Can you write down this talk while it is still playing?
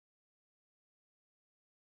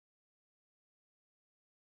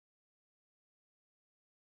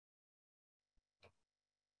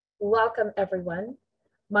Welcome, everyone.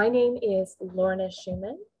 My name is Lorna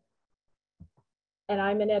Schumann, and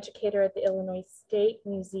I'm an educator at the Illinois State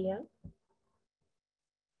Museum.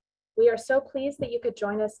 We are so pleased that you could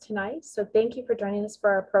join us tonight. So thank you for joining us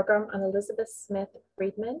for our program on Elizebeth Smith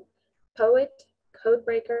Friedman, poet,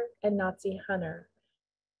 codebreaker, and Nazi hunter.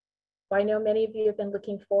 I know many of you have been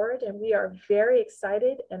looking forward, and we are very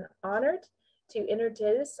excited and honored to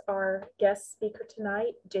introduce our guest speaker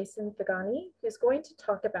tonight, Jason Fagone, who's going to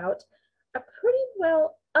talk about a pretty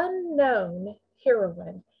well unknown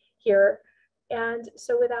heroine here. And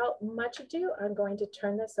so without much ado, I'm going to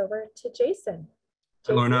turn this over to Jason.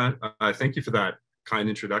 Hi, Lorna. Thank you for that kind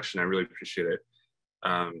introduction. I really appreciate it.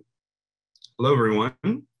 Hello, everyone.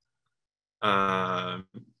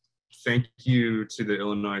 Thank you to the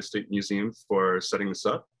Illinois State Museum for setting this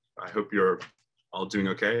up. I hope you're all doing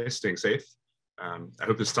okay, staying safe. I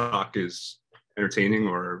hope this talk is entertaining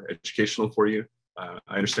or educational for you. I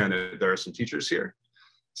understand that there are some teachers here.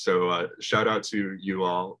 So shout out to you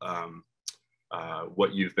all,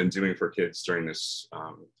 what you've been doing for kids during this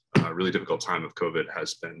really difficult time of COVID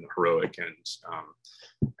has been heroic and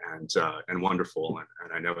wonderful.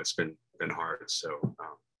 And I know it's been hard. So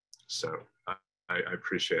I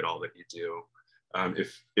appreciate all that you do.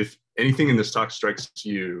 If anything in this talk strikes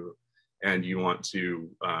you and you want to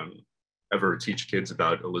ever teach kids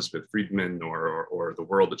about Elizebeth Friedman or the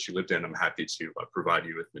world that she lived in, I'm happy to provide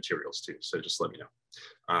you with materials too. So just let me know.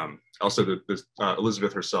 Also,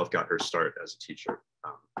 Elizebeth herself got her start as a teacher.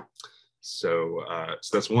 So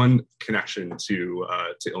that's one connection to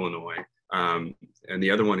Illinois. And the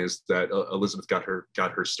other one is that Elizebeth got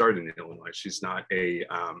her start in Illinois. She's not a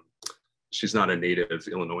native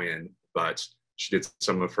Illinoisan, but she did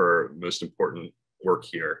some of her most important work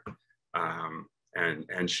here.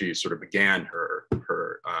 And she sort of began her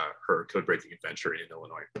code-breaking adventure in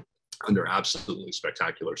Illinois under absolutely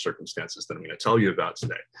spectacular circumstances that I'm going to tell you about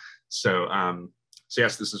today. So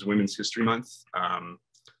yes, this is Women's History Month, and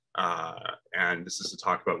this is to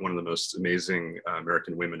talk about one of the most amazing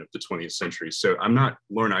American women of the 20th century. So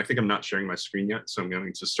Lorna, I think I'm not sharing my screen yet, so I'm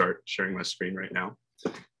going to start sharing my screen right now,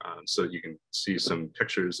 so you can see some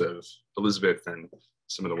pictures of Elizabeth and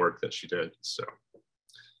some of the work that she did. So.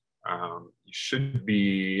 You should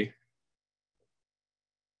be,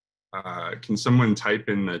 can someone type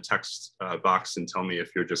in the text box and tell me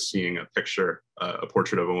if you're just seeing a picture, a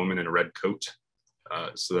portrait of a woman in a red coat,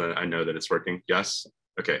 so that I know that it's working? Yes?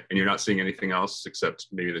 Okay, and you're not seeing anything else except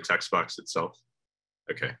maybe the text box itself?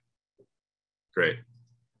 Okay, great.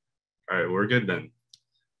 All right, we're good then.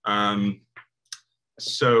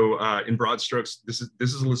 So in broad strokes, this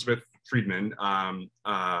is Elizebeth Friedman.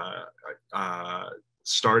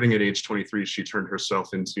 Starting at age 23, she turned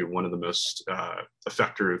herself into one of the most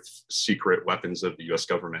effective secret weapons of the US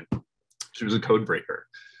government. She was a codebreaker.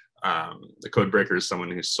 The codebreaker is someone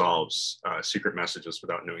who solves secret messages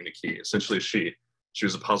without knowing the key. Essentially, she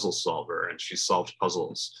was a puzzle solver, and she solved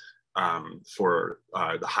puzzles for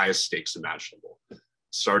the highest stakes imaginable,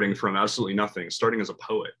 starting from absolutely nothing, starting as a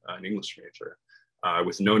poet, an English major,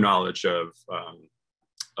 with no knowledge of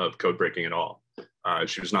codebreaking at all.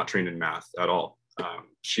 She was not trained in math at all.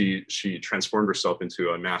 She transformed herself into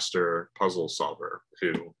a master puzzle solver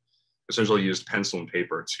who essentially used pencil and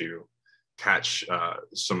paper to catch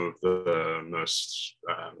some of the most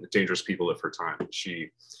dangerous people of her time.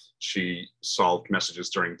 She solved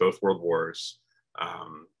messages during both world wars.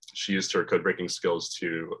 She used her code-breaking skills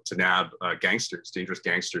to nab dangerous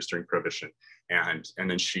gangsters during Prohibition. And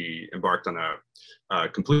then she embarked on a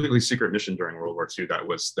completely secret mission during World War II that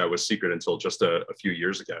was secret until just a few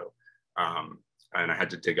years ago. And I had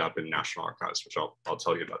to dig up in National Archives, which I'll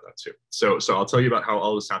tell you about that too. So I'll tell you about how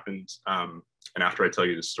all this happened. And after I tell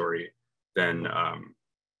you the story, then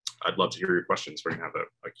I'd love to hear your questions. We're gonna have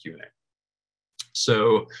a Q&A.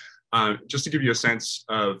 So just to give you a sense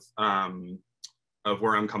of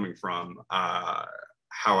where I'm coming from,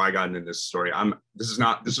 how I got into this story. This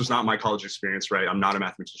was not my college experience, right? I'm not a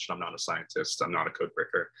mathematician, I'm not a scientist, I'm not a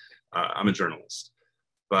codebreaker. I'm a journalist.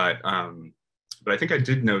 But I think I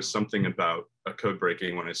did know something about code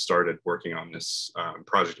breaking when I started working on this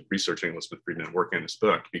project of researching Elizebeth Friedman, working on this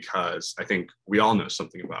book, because I think we all know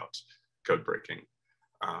something about code breaking.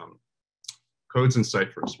 Codes and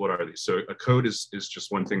ciphers, what are these? So a code is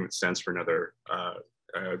just one thing that stands for another.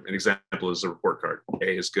 An example is a report card.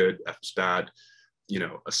 A is good, F is bad. You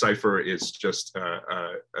know, a cipher is just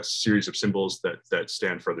a series of symbols that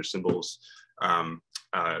stand for other symbols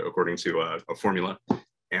according to a formula.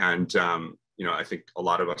 And I think a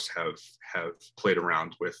lot of us have played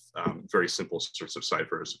around with very simple sorts of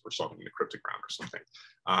ciphers if we're solving the cryptogram or something.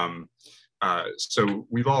 So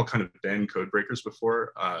we've all kind of been code breakers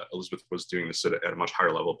before. Elizabeth was doing this at a much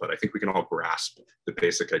higher level, but I think we can all grasp the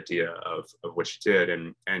basic idea of what she did.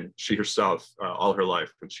 And she herself, all her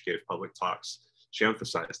life, when she gave public talks, she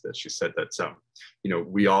emphasized this. She said that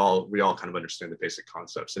we all kind of understand the basic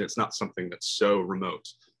concepts, and it's not something that's so remote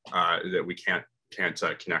that we can't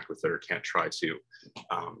connect with it or can't try to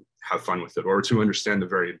have fun with it, or to understand the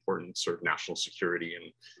very important sort of national security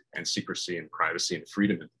and secrecy and privacy and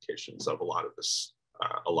freedom implications of a lot of this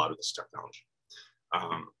technology.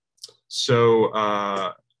 So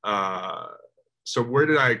where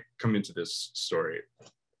did I come into this story?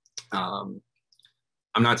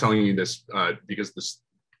 I'm not telling you this because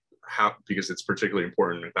it's particularly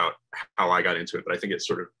important about how I got into it, but I think it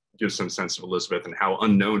sort of gives some sense of Elizabeth and how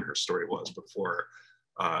unknown her story was before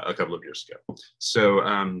a couple of years ago.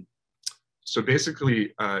 So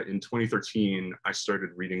basically, in 2013, I started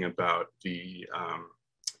reading about the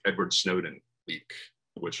Edward Snowden leak,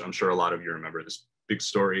 which I'm sure a lot of you remember. This big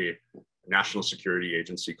story, National Security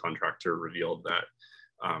Agency contractor revealed that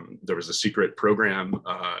there was a secret program.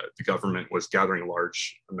 The government was gathering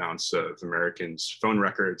large amounts of Americans' phone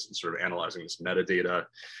records and sort of analyzing this metadata.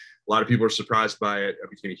 A lot of people were surprised by it. It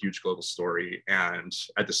became a huge global story. And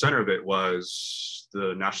at the center of it was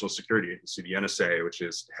the National Security Agency, the NSA, which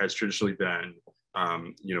has traditionally been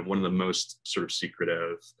one of the most sort of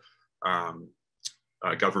secretive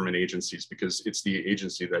government agencies, because it's the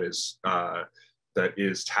agency that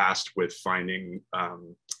is tasked with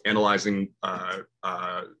analyzing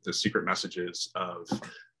the secret messages of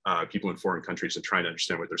people in foreign countries and trying to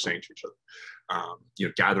understand what they're saying to each other.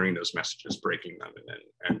 Gathering those messages, breaking them,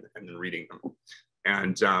 and then reading them.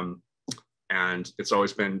 And it's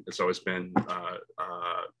always been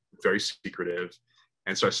very secretive.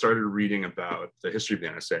 And so I started reading about the history of the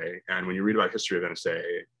NSA. And when you read about history of NSA,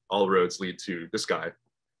 all roads lead to this guy.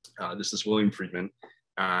 This is William Friedman.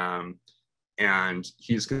 And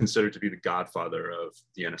he's considered to be the godfather of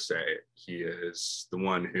the NSA. He is the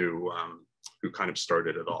one who kind of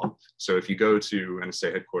started it all. So if you go to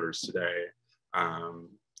NSA headquarters today,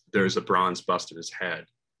 there's a bronze bust of his head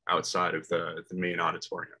outside of the main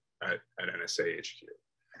auditorium at NSA HQ.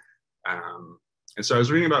 And so I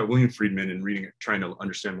was reading about William Friedman and trying to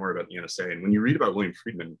understand more about the NSA. And when you read about William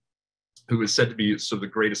Friedman, who is said to be sort of the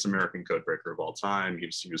greatest American codebreaker of all time, he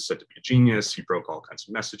was said to be a genius. He broke all kinds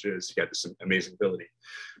of messages. He had this amazing ability.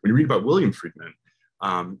 When you read about William Friedman,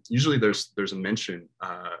 usually there's a mention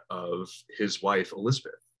of his wife,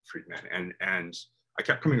 Elizabeth Friedman. And I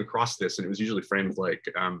kept coming across this, and it was usually framed like,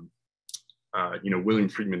 William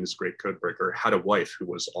Friedman, this great codebreaker, had a wife who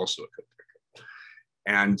was also a codebreaker.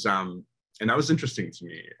 And that was interesting to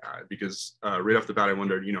me because right off the bat, I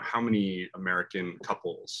wondered, how many American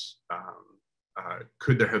couples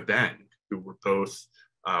could there have been who were both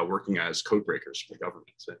working as codebreakers for the government?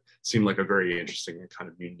 It seemed like a very interesting and kind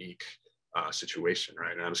of unique situation,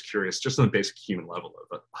 right? And I was curious, just on the basic human level,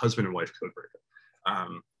 of a husband and wife codebreaker.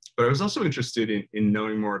 But I was also interested in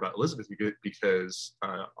knowing more about Elizabeth because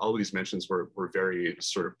all of these mentions were very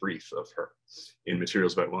sort of brief of her in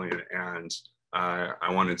materials about William, and I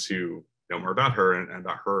wanted to know more about her and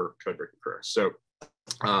about her codebreaking career. So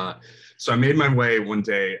I made my way one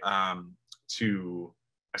day I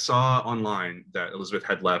saw online that Elizabeth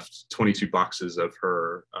had left 22 boxes of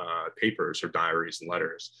her papers, her diaries and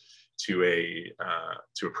letters to a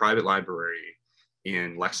private library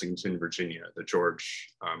in Lexington, Virginia, the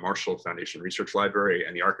George Marshall Foundation Research Library.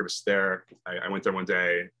 And the archivist there, I went there one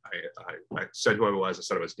day, I said who I was, I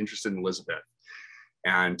said I was interested in Elizabeth.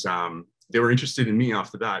 And they were interested in me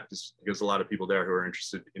off the bat because a lot of people there who are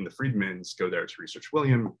interested in the Friedmans go there to research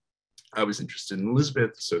William. I was interested in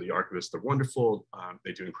Elizabeth, so the archivists, they're wonderful.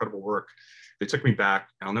 They do incredible work. They took me back,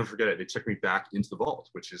 and I'll never forget it, they took me back into the vault,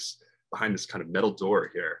 which is behind this kind of metal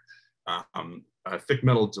door here, a thick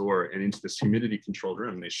metal door, and into this humidity controlled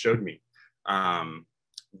room. And they showed me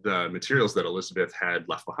the materials that Elizabeth had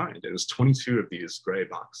left behind. It was 22 of these gray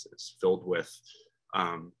boxes filled with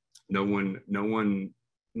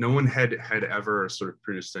no one had ever sort of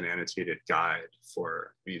produced an annotated guide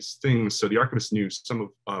for these things. So the archivist knew some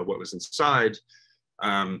of what was inside,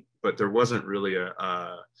 but there wasn't really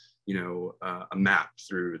a map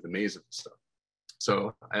through the maze of stuff.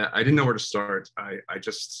 So I didn't know where to start. I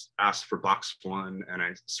just asked for box one, and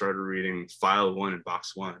I started reading file one in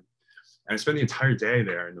box one. And I spent the entire day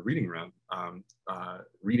there in the reading room,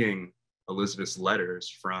 reading Elizabeth's letters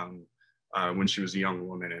from when she was a young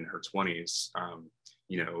woman in her 20s,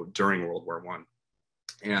 during World War I.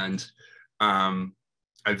 And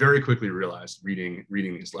I very quickly realized reading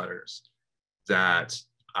these letters that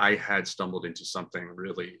I had stumbled into something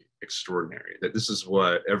really extraordinary, that this is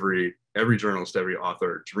what every journalist, every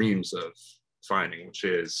author dreams of finding, which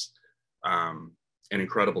is an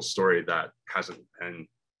incredible story that hasn't been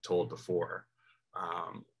told before.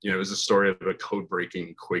 It was a story of a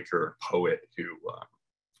code-breaking Quaker poet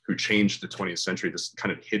who changed the 20th century, this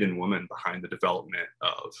kind of hidden woman behind the development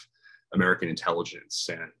of American intelligence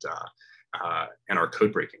and our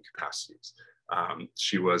code-breaking capacities.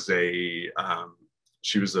 She was a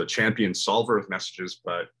champion solver of messages,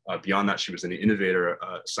 but beyond that, she was an innovator,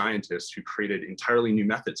 a scientist who created entirely new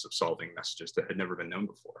methods of solving messages that had never been known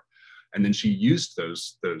before. And then she used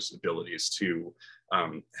those abilities to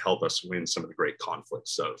help us win some of the great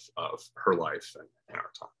conflicts of her life and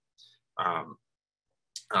our time.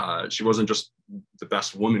 She wasn't just the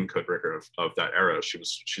best woman codebreaker of that era.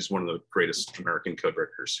 She's one of the greatest American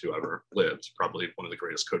codebreakers who ever lived, probably one of the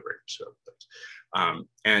greatest codebreakers who ever lived.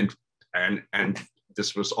 And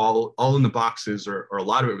this was all in the boxes, or a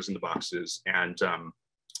lot of it was in the boxes, and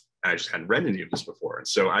I just hadn't read any of this before. And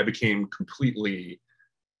so I became completely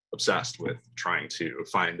obsessed with trying to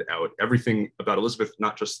find out everything about Elizabeth,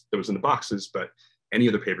 not just that was in the boxes, but any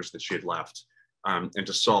of the papers that she had left, and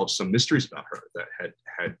to solve some mysteries about her that had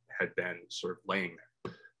been sort of laying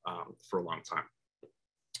there for a long time.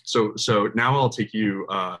 So now I'll take you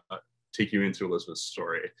into Elizabeth's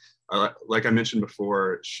story. Like I mentioned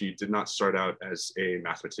before, she did not start out as a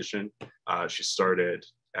mathematician. She started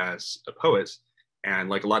as a poet. And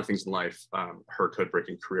like a lot of things in life, her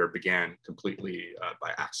code-breaking career began completely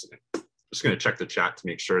by accident. Just going to check the chat to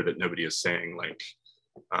make sure that nobody is saying like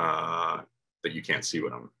that you can't see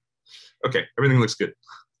what I'm. Okay, everything looks good.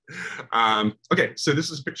 Okay, so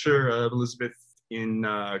this is a picture of Elizabeth in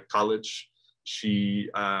college.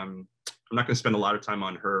 I'm not going to spend a lot of time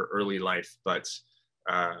on her early life, but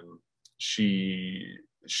she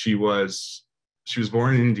was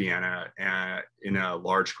born in Indiana in a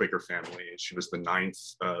large Quaker family. She was the ninth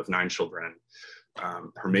of 9 children.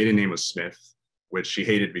 Her maiden name was Smith, which she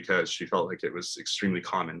hated because she felt like it was extremely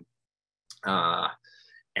common.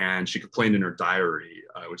 And she complained in her diary,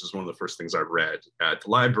 which is one of the first things I read at the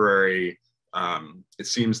library. It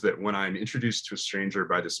seems that when I'm introduced to a stranger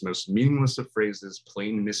by this most meaningless of phrases,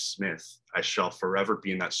 plain Miss Smith, I shall forever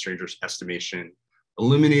be in that stranger's estimation,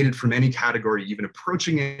 eliminated from any category, even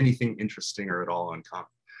approaching anything interesting or at all uncommon.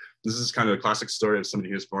 This is kind of a classic story of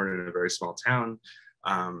somebody who was born in a very small town,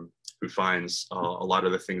 who finds a lot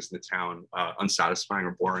of the things in the town unsatisfying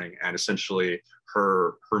or boring. And essentially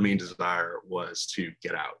her main desire was to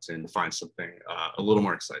get out and find something a little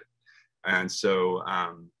more exciting. And so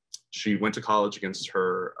she went to college against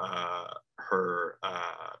her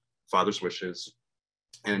father's wishes,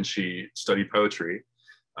 and she studied poetry,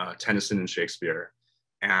 Tennyson and Shakespeare.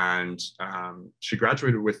 And she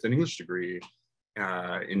graduated with an English degree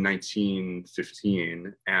in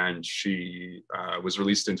 1915, and she was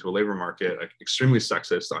released into a labor market, extremely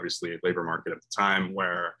sexist, obviously, labor market at the time,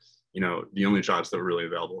 where the only jobs that were really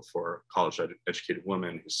available for college-educated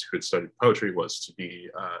women who had studied poetry was to be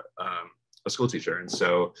a school teacher. And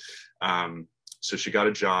so she got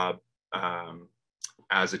a job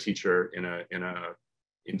as a teacher in a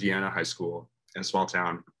Indiana high school in a small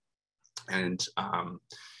town, and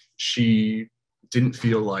she didn't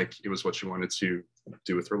feel like it was what she wanted to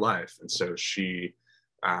do with her life. And so she,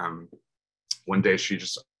 one day she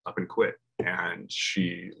just up and quit, and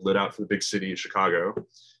she lit out for the big city of Chicago.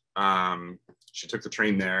 She took the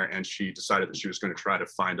train there, and she decided that she was going to try to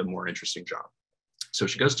find a more interesting job. So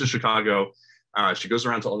she goes to Chicago, she goes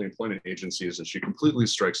around to all the employment agencies, and she completely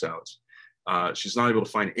strikes out. She's not able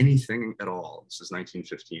to find anything at all. This is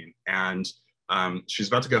 1915. And she's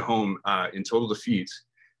about to go home in total defeat,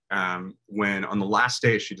 when on the last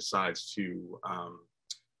day she decides to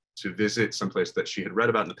visit someplace that she had read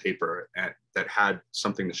about in the paper that had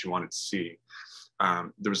something that she wanted to see.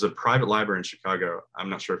 There was a private library in Chicago. I'm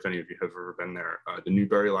not sure if any of you have ever been there. The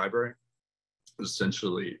Newberry Library. It was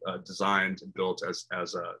essentially designed and built as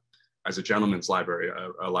a gentleman's library,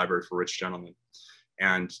 a library for rich gentlemen.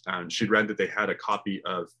 And she'd read that they had a copy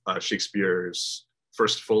of Shakespeare's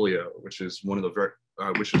First Folio, which is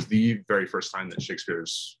the very first time that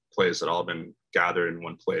Shakespeare's plays had all been gathered in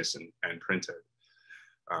one place and printed.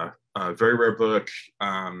 A very rare book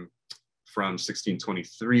from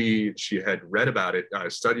 1623. She had read about it,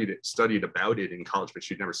 studied about it in college, but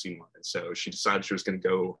she'd never seen one. And so she decided she was going to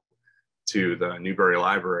go to the Newberry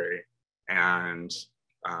Library and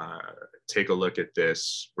take a look at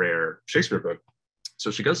this rare Shakespeare book.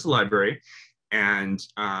 So she goes to the library, and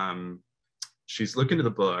she's looking at the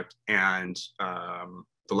book, and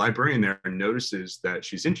the librarian there notices that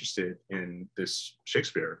she's interested in this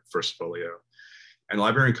Shakespeare first folio. And the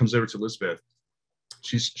librarian comes over to Elizabeth.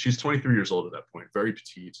 She's 23 years old at that point, very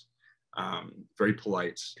petite, very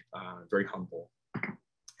polite, very humble.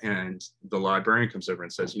 And the librarian comes over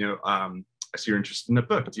and says, I see you're interested in the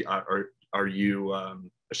book. Are you a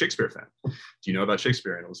Shakespeare fan? Do you know about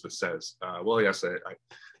Shakespeare? And Elizabeth says, well, yes,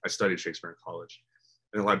 I studied Shakespeare in college.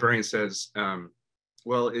 And the librarian says,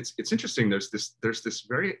 well, it's interesting. There's this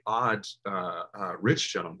very odd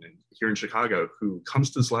rich gentleman here in Chicago who comes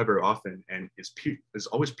to this library often and is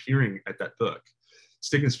always peering at that book,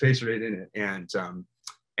 sticking his face right in it.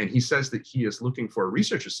 And he says that he is looking for a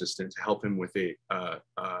research assistant to help him with a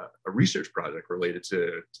research project related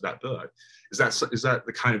to that book. Is that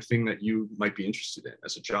the kind of thing that you might be interested in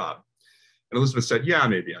as a job? And Elizabeth said, yeah,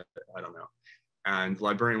 maybe, I don't know. And the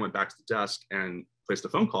librarian went back to the desk and placed a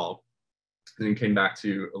phone call, and then came back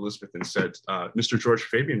to Elizabeth and said, Mr. George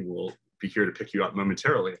Fagone will be here to pick you up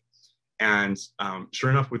momentarily. And sure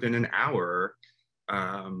enough, within an hour,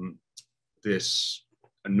 this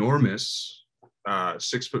enormous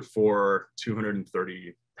 6'4",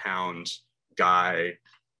 230-pound guy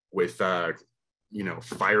with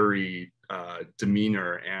fiery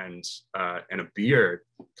demeanor and a beard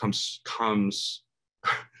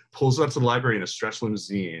pulls up to the library in a stretch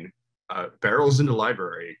limousine, barrels into the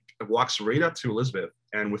library, walks right up to Elizabeth,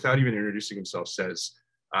 and without even introducing himself says,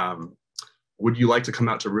 would you like to come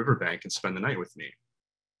out to Riverbank and spend the night with me?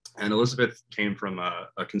 And Elizabeth came from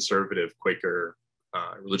a conservative Quaker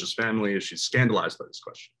religious family. She's scandalized by this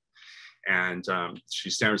question. And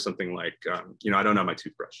she stammers something like, I don't know my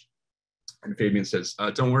toothbrush. And Fabian says,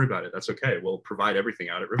 don't worry about it. That's okay. We'll provide everything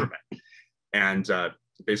out at Riverbank. And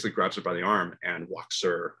basically grabs her by the arm and walks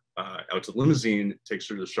her out to the limousine, takes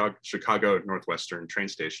her to the Chicago Northwestern train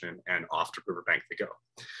station, and off to Riverbank they go.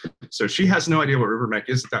 So she has no idea what Riverbank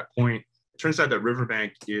is at that point. It turns out that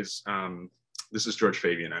Riverbank is, this is George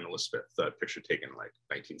Fagone and Elizabeth, the picture taken like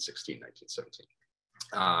 1916,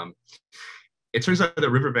 1917. It turns out that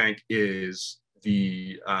Riverbank is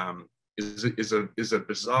a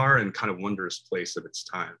bizarre and kind of wondrous place of its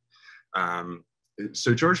time.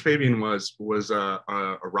 So George Fagone was a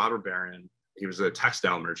robber baron. He was a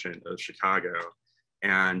textile merchant of Chicago,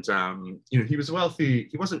 and he was wealthy.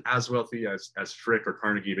 He wasn't as wealthy as Frick or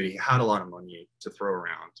Carnegie, but he had a lot of money to throw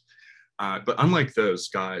around. But unlike those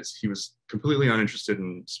guys, he was completely uninterested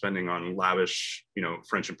in spending on lavish,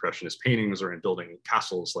 French Impressionist paintings or in building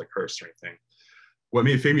castles like Hearst or anything. What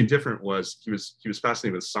made Fagone different was he was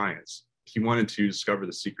fascinated with science. He wanted to discover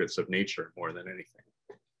the secrets of nature more than anything.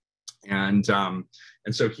 And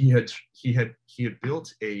so he had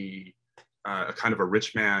built a kind of a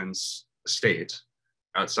rich man's estate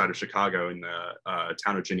outside of Chicago in the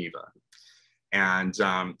town of Geneva. And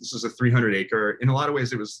this was a 300-acre. In a lot of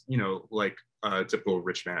ways, it was like a typical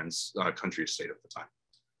rich man's country estate at the time.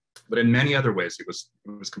 But in many other ways, it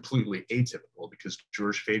was completely atypical because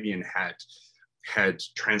George Fagone had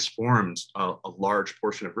transformed a large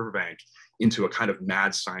portion of Riverbank into a kind of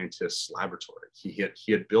mad scientist's laboratory. He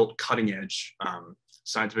had built cutting-edge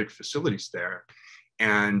scientific facilities there.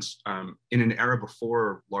 And in an era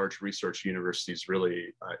before large research universities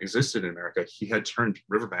really existed in America, he had turned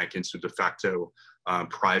Riverbank into de facto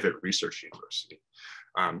private research university,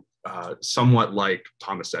 somewhat like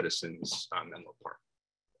Thomas Edison's Menlo Park.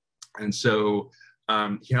 And so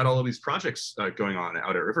he had all of these projects going on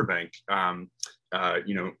out at Riverbank,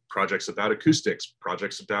 projects about acoustics,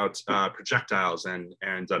 projects about projectiles and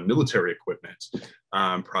military equipment,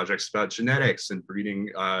 projects about genetics and breeding,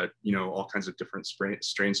 all kinds of different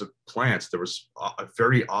strains of plants. There was a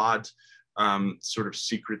very odd, sort of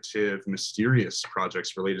secretive, mysterious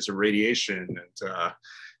projects related to radiation and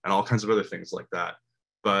all kinds of other things like that.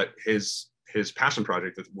 But his passion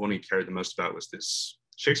project, the one he cared the most about, was this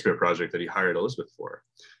Shakespeare project that he hired Elizabeth for.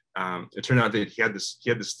 It turned out that he had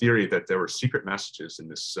this theory that there were secret messages in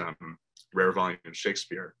this rare volume of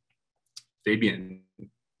Shakespeare. Fabian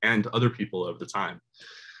and other people of the time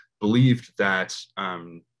believed that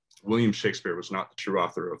William Shakespeare was not the true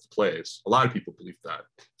author of the plays. A lot of people believed that.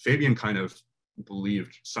 Fabian kind of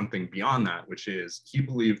believed something beyond that, which is he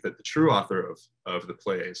believed that the true author of the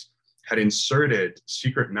plays had inserted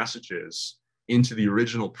secret messages into the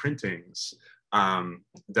original printings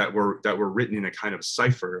that were written in a kind of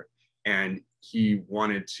cipher, and he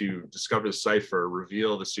wanted to discover the cipher,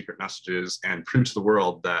 reveal the secret messages, and prove to the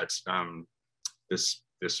world that this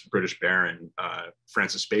British baron,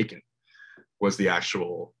 Francis Bacon, was the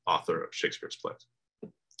actual author of Shakespeare's plays.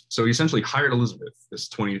 So he essentially hired Elizabeth, this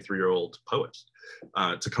 23-year-old poet,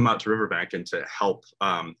 to come out to Riverbank and to help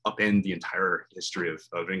upend the entire history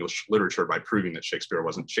of English literature by proving that Shakespeare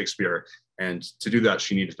wasn't Shakespeare. And to do that,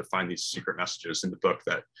 she needed to find these secret messages in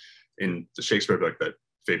the Shakespeare book that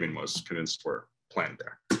Fabian was convinced were planned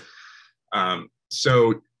there.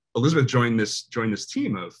 So Elizabeth joined this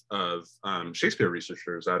team of Shakespeare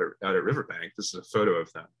researchers out at Riverbank. This is a photo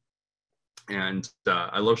of them. And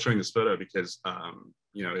I love showing this photo because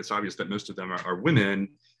it's obvious that most of them are women.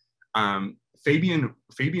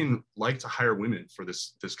 Fabian liked to hire women for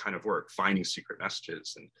this kind of work, finding secret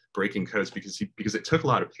messages and breaking codes, because it took a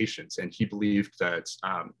lot of patience, and he believed that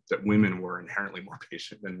women were inherently more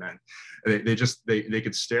patient than men. They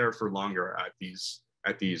could stare for longer at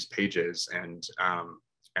these pages, and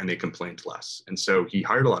they complained less. And so he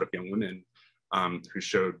hired a lot of young women who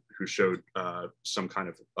showed some kind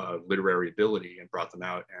of literary ability, and brought them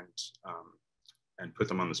out and put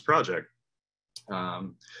them on this project.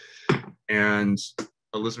 And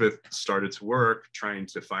Elizabeth started to work trying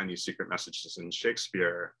to find these secret messages in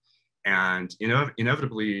Shakespeare, and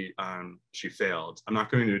inevitably she failed. I'm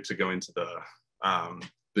not going to go into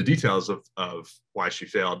the details of why she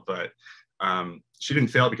failed, but she didn't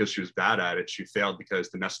fail because she was bad at it. She failed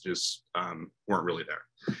because the messages weren't really there.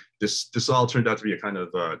 This all turned out to be a kind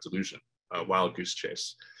of delusion, a wild goose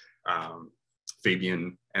chase.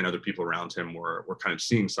 Fabian and other people around him were kind of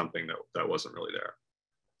seeing something that wasn't really there.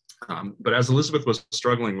 But as Elizabeth was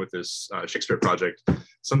struggling with this Shakespeare project,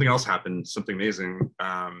 something else happened, something amazing,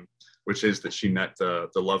 which is that she met the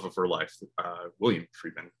love of her life, William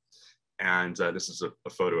Friedman. And this is a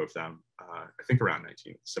photo of them, I think around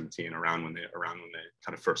 1917, around when they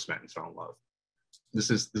kind of first met and fell in love. This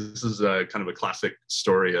is a kind of a classic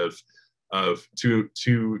story of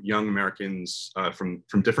two young Americans from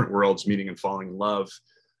different worlds meeting and falling in love.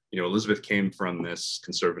 Elizabeth came from this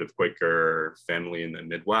conservative Quaker family in the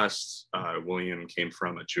Midwest. William came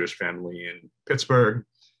from a Jewish family in Pittsburgh.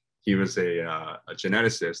 He was a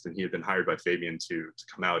geneticist, and he had been hired by Fabian to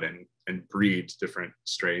come out and breed different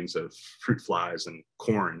strains of fruit flies and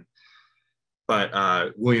corn. But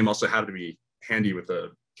William also had to be handy with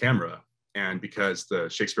a camera. And because the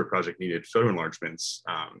Shakespeare project needed photo enlargements,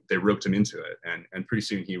 they roped him into it. And pretty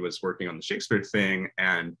soon he was working on the Shakespeare thing.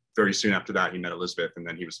 And very soon after that, he met Elizabeth. And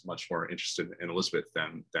then he was much more interested in Elizabeth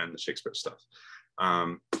than the Shakespeare stuff.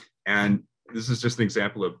 And this is just an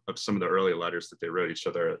example of some of the early letters that they wrote each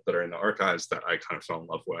other that are in the archives that I kind of fell in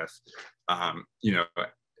love with.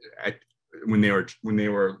 When they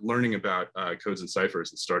were learning about codes and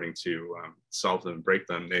ciphers and starting to solve them and break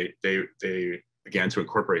them, they began to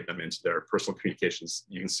incorporate them into their personal communications.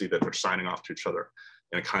 You can see that they're signing off to each other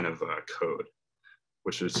in a kind of code,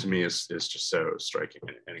 which is, to me, is just so striking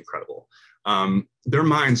and incredible. Their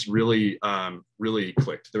minds really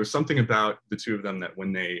clicked. There was something about the two of them that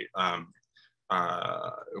when they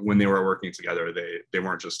were working together, they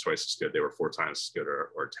weren't just twice as good, they were 4 times as good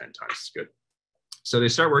or 10 times as good. So they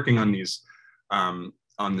start working on these, on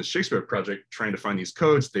the Shakespeare project, trying to find these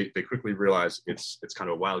codes. They quickly realize it's kind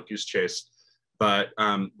of a wild goose chase. But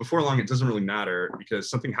before long, it doesn't really matter, because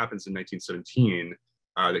something happens in 1917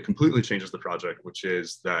 that completely changes the project, which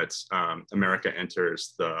is that America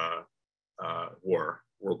enters the World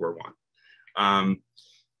War I.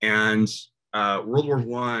 World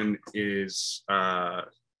War I is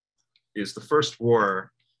the first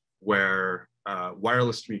war where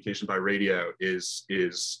wireless communication by radio is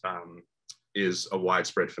a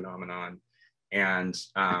widespread phenomenon, and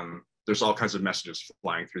there's all kinds of messages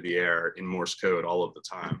flying through the air in Morse code all of the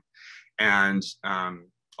time, and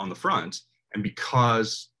on the front. And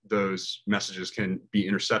because those messages can be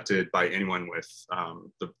intercepted by anyone with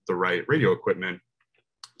the right radio equipment,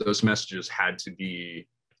 those messages had to be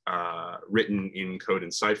written in code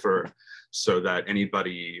and cipher, so that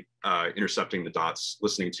anybody intercepting the dots,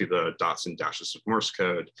 listening to the dots and dashes of Morse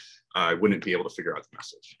code, wouldn't be able to figure out the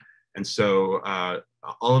message. And so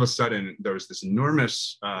all of a sudden, there was this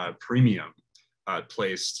enormous premium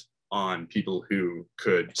placed on people who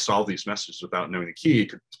could solve these messages without knowing the key,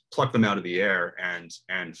 could pluck them out of the air and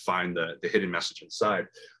find the hidden message inside.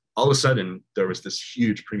 All of a sudden, there was this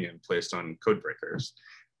huge premium placed on codebreakers.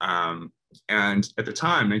 And at the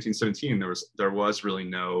time, 1917, there was really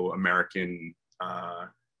no American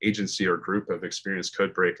agency or group of experienced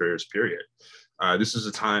codebreakers, period. This is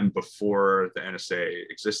a time before the NSA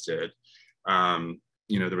existed.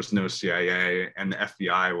 There was no CIA, and the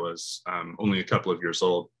FBI was only a couple of years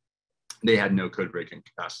old. They had no code breaking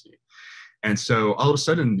capacity. And so all of a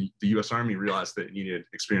sudden, the US Army realized that it needed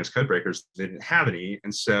experienced code breakers. They didn't have any.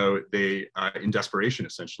 And so they, in desperation,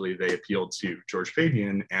 essentially, they appealed to George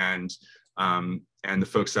Fabian and and the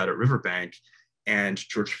folks out at Riverbank. And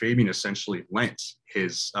George Fabian essentially lent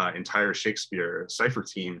his entire Shakespeare cipher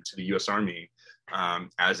team to the US Army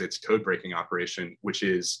as its code-breaking operation, which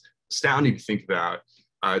is astounding to think about.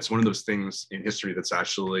 It's one of those things in history that's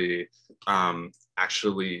actually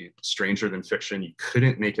stranger than fiction. You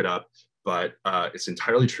couldn't make it up, but it's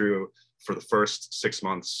entirely true. For the first 6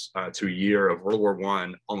 months to a year of World War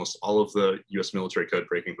I, almost all of the US military code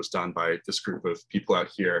breaking was done by this group of people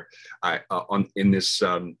out here in this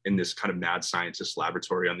kind of mad scientist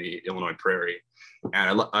laboratory on the Illinois prairie.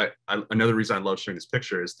 And another reason I love showing this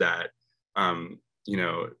picture is that, you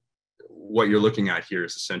know, what you're looking at here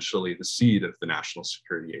is essentially the seed of the National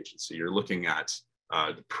Security Agency. You're looking at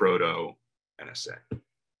the proto NSA.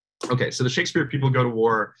 Okay, so the Shakespeare people go to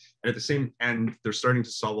war, and at the same end, they're starting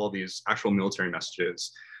to solve all these actual military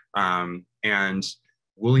messages. And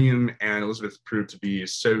William and Elizabeth proved to be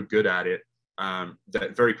so good at it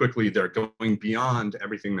that very quickly they're going beyond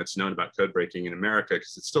everything that's known about code breaking in America,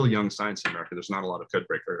 because it's still young science in America. There's not a lot of code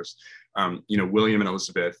breakers. You know, William and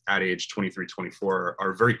Elizabeth at age 23, 24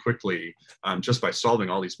 are very quickly, just by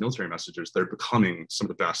solving all these military messages, they're becoming some of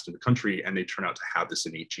the best in the country, and they turn out to have this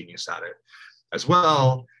innate genius at it as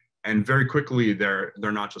well. And very quickly, they're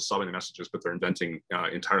not just solving the messages, but they're inventing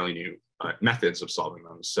entirely new methods of solving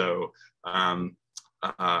them. So,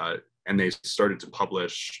 and they started to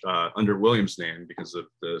publish under William's name because of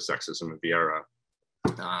the sexism of the era.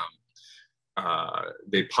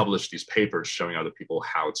 They published these papers showing other people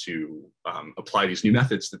how to apply these new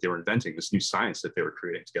methods that they were inventing, this new science that they were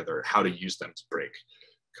creating together, how to use them to break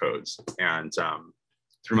codes. And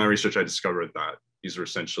through my research, I discovered that these are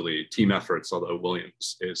essentially team efforts, although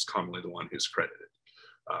Williams is commonly the one who's credited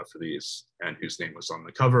for these and whose name was on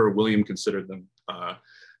the cover. William considered them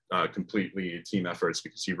completely team efforts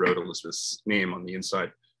because he wrote Elizabeth's name on the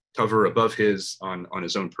inside cover above his on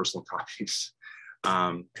his own personal copies.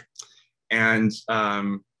 I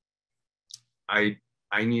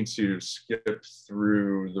need to skip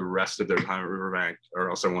through the rest of their time at Riverbank,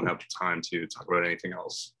 or else I won't have time to talk about anything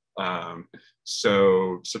else.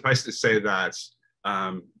 So suffice to say that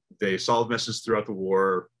they solved messages throughout the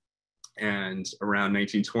war, and around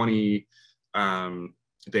 1920,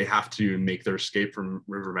 they have to make their escape from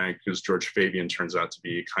Riverbank because George Fabian turns out to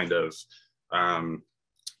be kind of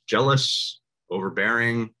jealous,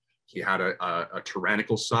 overbearing. He had a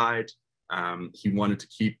tyrannical side. He wanted to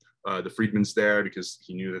keep the Friedmans there because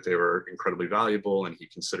he knew that they were incredibly valuable, and he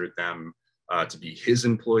considered them to be his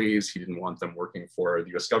employees. He didn't want them working for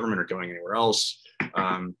the US government or going anywhere else,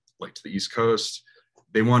 like to the East Coast.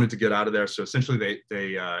 They wanted to get out of there. So essentially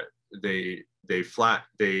they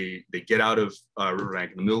get out of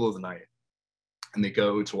Riverbank in the middle of the night, and they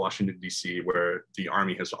go to Washington, D.C., where the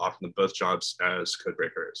Army has offered them both jobs as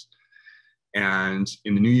codebreakers. And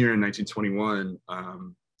in the new year in 1921,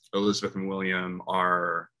 Elizabeth and William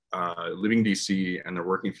are living in D.C., and they're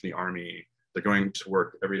working for the Army. They're going to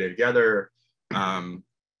work every day together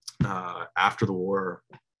after the war.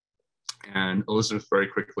 And Elizabeth very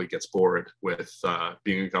quickly gets bored with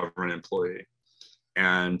being a government employee,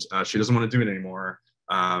 and she doesn't want to do it anymore.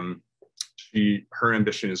 Her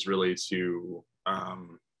ambition is really to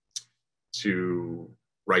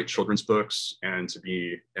write children's books and to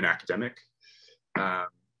be an academic.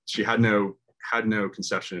 She had no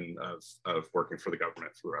conception of working for the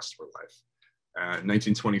government for the rest of her life. In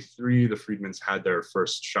 1923, the Friedmans had their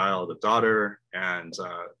first child, a daughter, and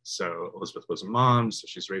so Elizabeth was a mom, so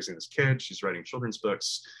she's raising this kid, she's writing children's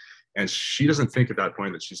books, and she doesn't think at that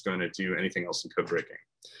point that she's going to do anything else in code breaking.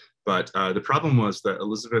 But the problem was that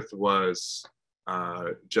Elizabeth was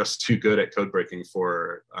just too good at code breaking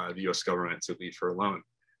for the US government to leave her alone.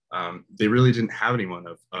 They really didn't have anyone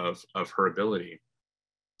of her ability.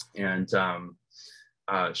 And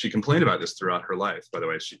she complained about this throughout her life, by the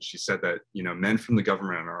way. She said that, you know, men from the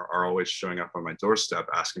government are always showing up on my doorstep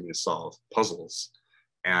asking me to solve puzzles.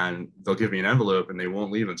 And they'll give me an envelope and they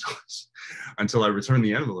won't leave until I return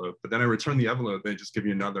the envelope. But then I return the envelope, they just give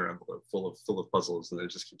you another envelope full of puzzles, and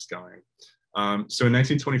it just keeps going. So in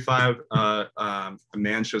 1925, a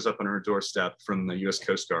man shows up on her doorstep from the US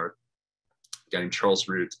Coast Guard, getting Charles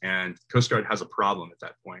Root, and Coast Guard has a problem at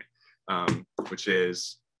that point, which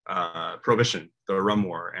is prohibition, the rum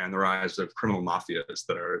war, and the rise of criminal mafias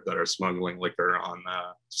that are smuggling liquor on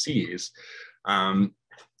the seas.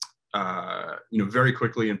 You know, very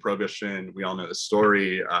quickly in prohibition, we all know the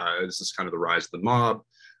story. This is kind of the rise of the mob.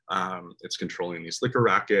 It's controlling these liquor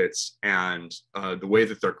rackets, and the way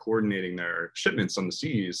that they're coordinating their shipments on the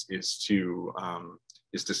seas is to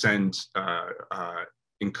send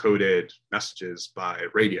encoded messages by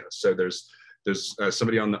radio. So there's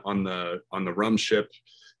somebody on the rum ship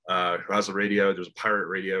who has a radio. There's a pirate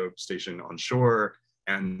radio station on shore,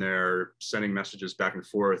 and they're sending messages back and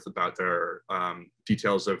forth about their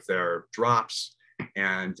details of their drops.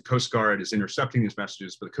 And the Coast Guard is intercepting these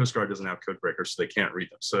messages, but the Coast Guard doesn't have Codebreaker, so they can't read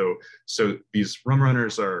them. So these rum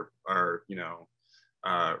runners are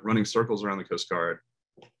running circles around the Coast Guard,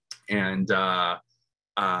 and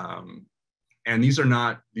these are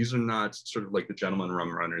not sort of like the gentleman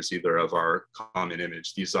rum runners either of our common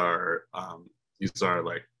image. These are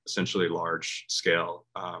like essentially large scale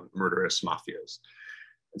murderous mafias.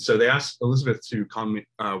 And so they asked Elizabeth to come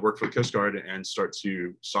work for the Coast Guard and start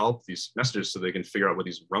to solve these messages so they can figure out what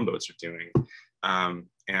these rum boats are doing.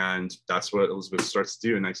 And that's what Elizabeth starts to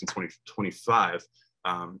do in 1925.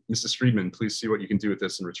 Mrs. Friedman, please see what you can do with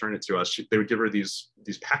this and return it to us. They would give her these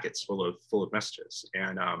packets full of messages,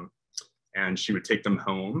 and she would take them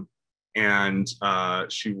home, and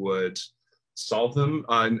she would solve them,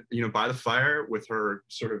 by the fire with her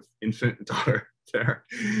sort of infant daughter there,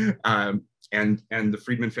 and the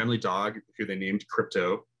Friedman family dog, who they named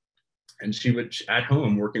Crypto. And she would, at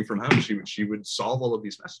home, working from home, she would solve all of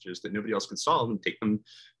these messages that nobody else could solve and take them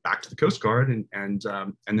back to the Coast Guard, and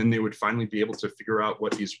then they would finally be able to figure out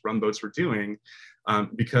what these rum boats were doing,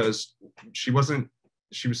 because she was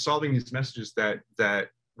solving these messages that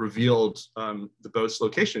revealed the boats'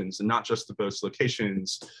 locations, and not just the boats'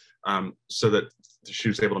 locations, so that she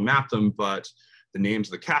was able to map them, but the names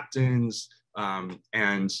of the captains,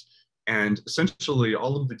 and essentially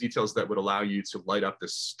all of the details that would allow you to light up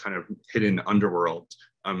this kind of hidden underworld.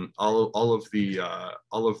 All of the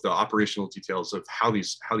operational details of how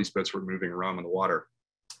these boats were moving around in the water.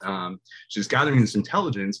 She's gathering this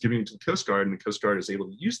intelligence, giving it to the Coast Guard, and the Coast Guard is able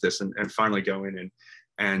to use this and finally go in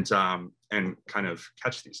and kind of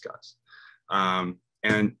catch these guys.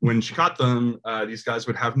 And when she caught them, these guys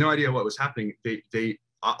would have no idea what was happening. They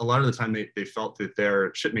a lot of the time they felt that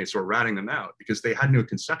their shipmates were ratting them out because they had no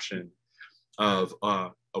conception of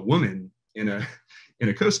a woman in a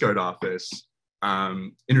Coast Guard office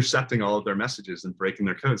intercepting all of their messages and breaking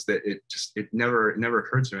their codes. That it never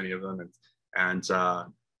occurred to any of them, and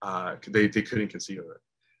they couldn't conceive of it.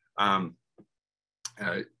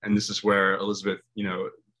 And this is where Elizabeth,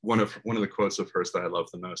 one of the quotes of hers that I love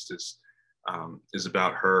the most is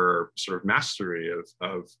about her sort of mastery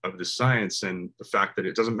of this science, and the fact that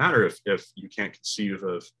it doesn't matter if you can't conceive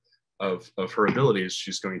of her abilities,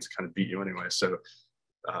 she's going to kind of beat you anyway. So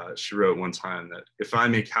she wrote one time that, "If I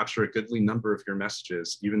may capture a goodly number of your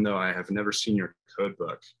messages, even though I have never seen your code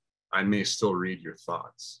book, I may still read your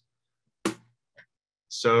thoughts."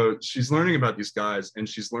 So she's learning about these guys, and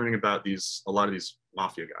she's learning about a lot of these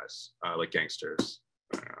mafia guys, like gangsters.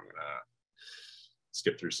 I'm gonna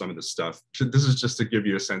skip through some of this stuff. This is just to give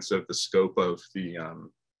you a sense of the scope of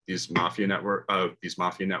these mafia networks.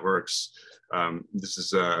 This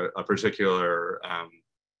is a particular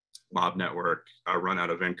mob network run out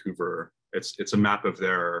of Vancouver. It's a map of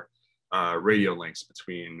their radio links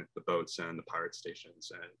between the boats and the pirate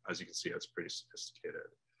stations, and as you can see, it's pretty sophisticated.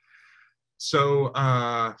 So,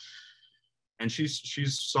 and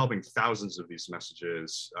she's solving thousands of these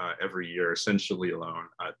messages every year, essentially alone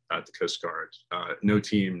at the Coast Guard. No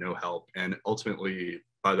team, no help, and ultimately,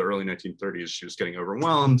 by the early 1930s, she was getting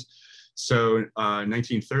overwhelmed. So, in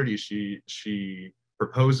 1930, she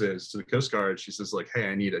proposes to the Coast Guard. She says, like, "Hey,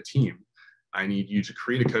 I need a team. I need you to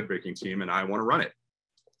create a code-breaking team, and I want to run it.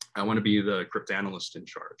 I want to be the cryptanalyst in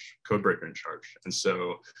charge, codebreaker in charge." And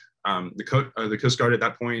so the Coast Guard at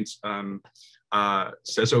that point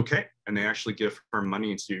says okay, and they actually give her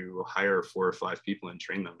money to hire 4 or 5 people and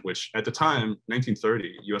train them, which at the time,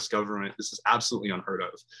 1930, US government, this is absolutely unheard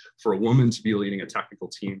of. For a woman to be leading a technical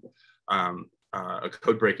team, a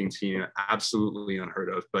code-breaking team, absolutely unheard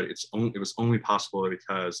of, but it was only possible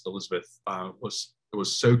because Elizabeth was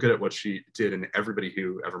so good at what she did, and everybody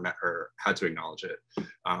who ever met her had to acknowledge it.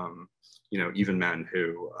 Even men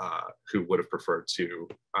who would have preferred to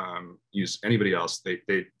use anybody else, they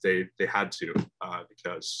had to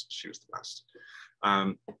because she was the best.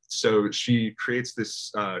 So she creates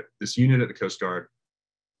this unit at the Coast Guard,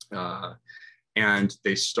 and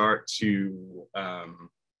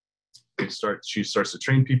she starts to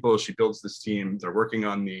train people. She builds this team. They're working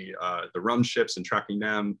on the rum ships and tracking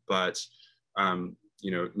them, but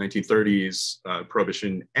 1930s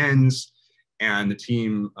prohibition ends, and the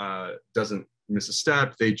team doesn't miss a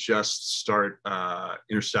step. They just start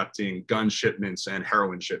intercepting gun shipments and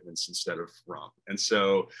heroin shipments instead of rum. And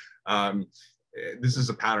so this is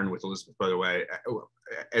a pattern with Elizabeth, by the way.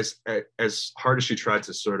 As hard as she tried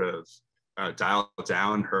to sort of dial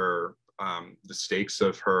down her the stakes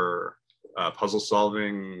of her puzzle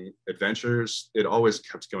solving adventures, it always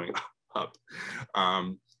kept going up.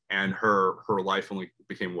 and her life only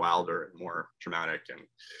became wilder and more dramatic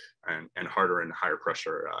and harder and higher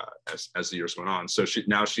pressure as the years went on. So she's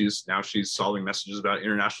solving messages about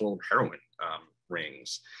international heroin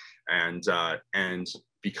rings, and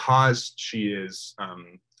because she is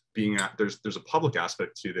there's a public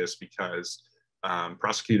aspect to this, because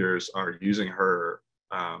prosecutors are using her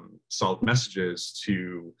solved messages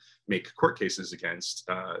to make court cases against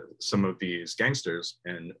some of these gangsters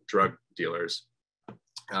and drug dealers,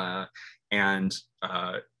 and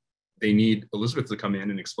they need Elizabeth to come in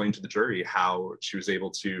and explain to the jury how she was able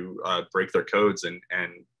to break their codes and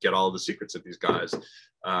get all the secrets of these guys.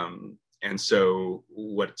 And so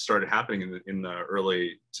what started happening in the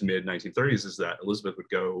early to mid 1930s is that Elizabeth would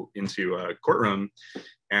go into a courtroom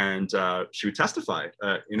and she would testify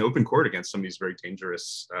in open court against some of these very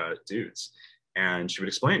dangerous dudes. And she would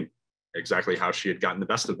explain exactly how she had gotten the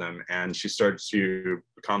best of them. And she started to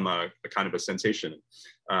become a kind of a sensation,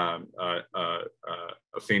 a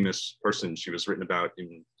famous person. She was written about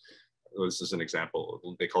in, this is an example,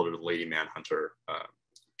 they called her the Lady Manhunter,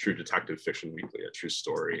 true detective fiction weekly, a true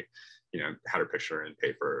story, had her picture in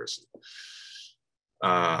papers.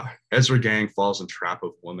 Ezra Gang falls in trap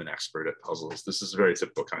of woman expert at puzzles. This is a very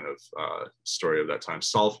typical kind of story of that time,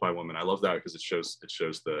 solved by woman. I love that because it shows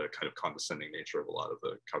the kind of condescending nature of a lot of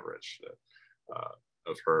the coverage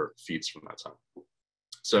of her feats from that time.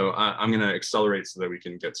 So I'm going to accelerate so that we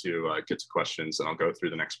can get to questions, and I'll go through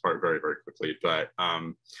the next part very, very quickly. But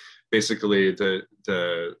basically,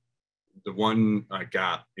 the one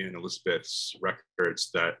gap in Elizabeth's records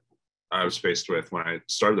that I was faced with when I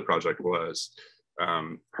started the project was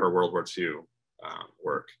her World War II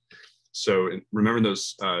work. So remember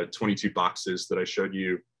those 22 boxes that I showed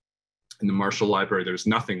you in the Marshall Library? There was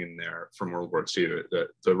nothing in there from World War II.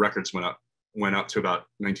 The records went up to about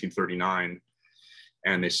 1939,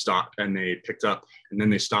 and they stopped, and they picked up, and then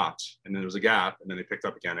they stopped, and then there was a gap, and then they picked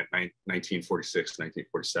up again at 1946,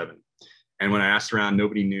 1947. And when I asked around,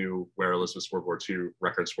 nobody knew where Elizabeth's World War II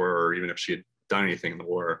records were, or even if she had done anything in the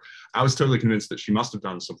war. I was totally convinced that she must have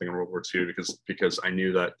done something in World War II because I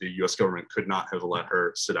knew that the US government could not have let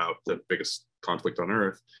her sit out the biggest conflict on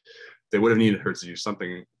earth. They would have needed her to do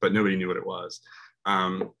something, but nobody knew what it was.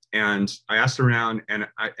 And I asked around, and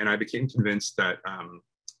I became convinced that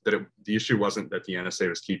the issue wasn't that the NSA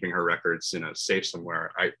was keeping her records in a safe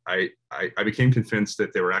somewhere. I became convinced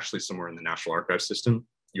that they were actually somewhere in the National Archives system,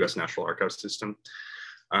 US National Archives system.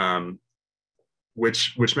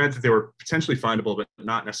 Which meant that they were potentially findable, but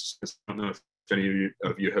not necessarily. I don't know if any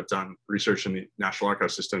of you have done research in the National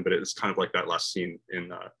Archives system, but it's kind of like that last scene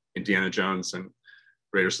in Indiana Jones and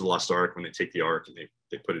Raiders of the Lost Ark, when they take the Ark and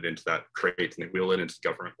they put it into that crate and they wheel it into the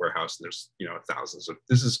government warehouse, and there's thousands of.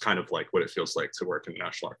 This is kind of like what it feels like to work in the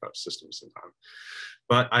National Archives system sometimes.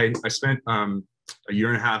 But I spent a year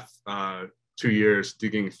and a half, 2 years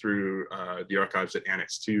digging through the archives at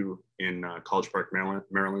Annex 2 in College Park,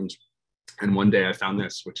 Maryland. And one day I found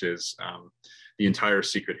this, which is the entire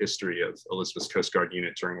secret history of Elizabeth's Coast Guard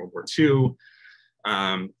unit during World War II.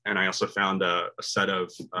 And I also found a set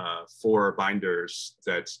of 4 binders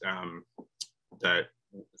that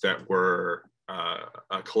were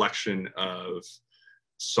a collection of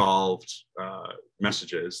solved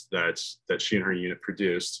messages that she and her unit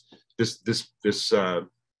produced. This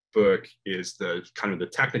book is the kind of the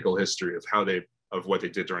technical history of what they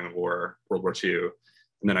did during the war, World War II.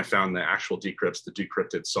 And then I found the actual decrypts, the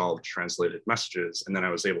decrypted, solved, translated messages. And then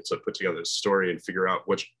I was able to put together a story and figure out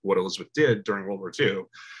what Elizabeth did during World War II,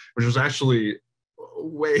 which was actually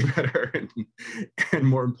way better and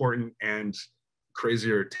more important and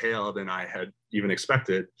crazier tale than I had even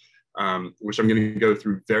expected, which I'm going to go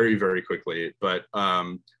through very, very quickly. But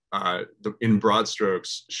in broad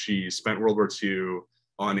strokes, she spent World War II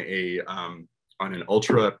on an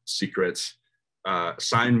ultra secret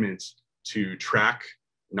assignment to track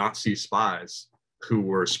Nazi spies who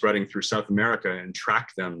were spreading through South America, and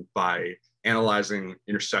track them by analyzing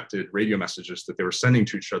intercepted radio messages that they were sending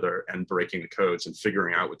to each other and breaking the codes and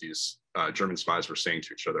figuring out what these German spies were saying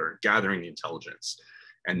to each other, gathering the intelligence,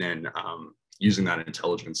 and then using that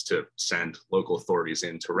intelligence to send local authorities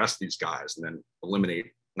in to arrest these guys and then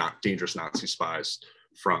eliminate dangerous Nazi spies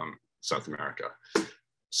from South America.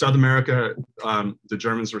 South America, the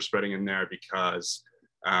Germans were spreading in there because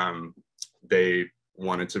they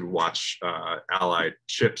wanted to watch Allied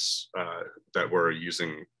ships that were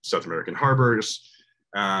using South American harbors.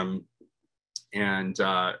 And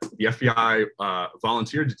the FBI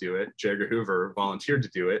volunteered to do it. Edgar Hoover volunteered to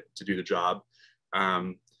do it, to do the job.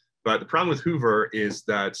 But the problem with Hoover is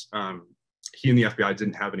that he and the FBI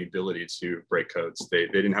didn't have any ability to break codes. They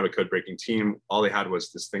didn't have a code breaking team. All they had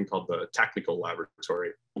was this thing called the technical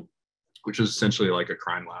laboratory, which is essentially like a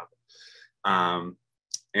crime lab.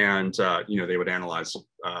 They would analyze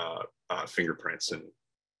fingerprints and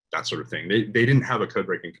that sort of thing. They didn't have a code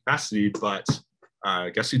breaking capacity, but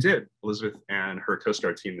guess who did? Elizabeth and her Coast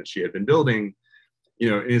Guard team that she had been building.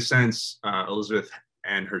 In a sense, Elizabeth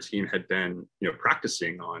and her team had been,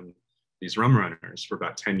 practicing on these rum runners for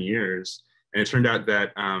about 10 years. And it turned out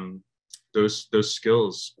that those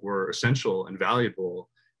skills were essential and valuable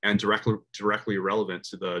and directly relevant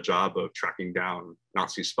to the job of tracking down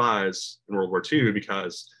Nazi spies in World War II,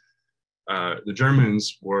 because the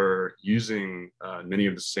Germans were using many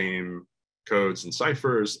of the same codes and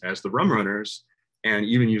ciphers as the rum runners, and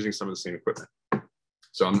even using some of the same equipment.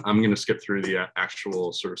 So I'm going to skip through the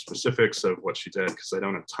actual sort of specifics of what she did because I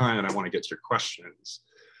don't have time and I want to get to your questions.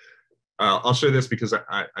 I'll show this because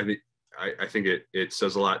I think it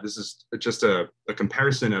says a lot. This is just a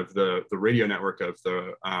comparison of the radio network of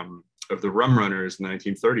the rum runners in the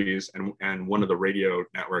 1930s and one of the radio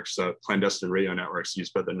networks, clandestine radio networks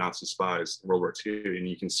used by the Nazi spies in World War II, and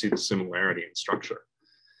you can see the similarity in structure.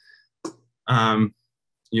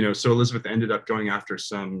 So Elizabeth ended up going after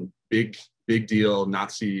some big deal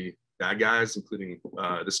Nazi bad guys, including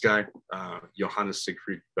this guy, Johannes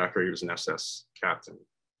Siegfried Becker. He was an SS captain,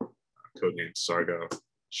 codenamed Sargo.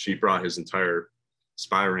 She brought his entire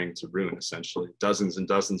spy ring to ruin, essentially, dozens and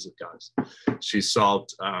dozens of guys. She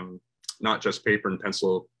solved not just paper and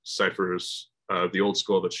pencil ciphers of the old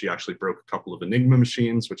school, but she actually broke a couple of Enigma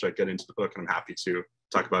machines, which I get into the book, and I'm happy to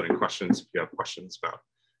talk about in questions if you have questions about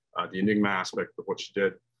the Enigma aspect of what she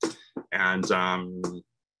did. And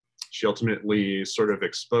she ultimately sort of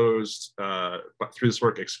exposed, through this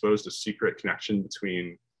work, exposed a secret connection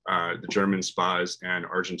between the German spies and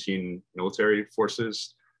Argentine military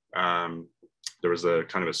forces. There was a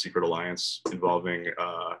kind of a secret alliance involving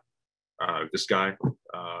this guy,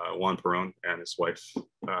 Juan Perón, and his wife,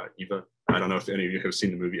 Eva. I don't know if any of you have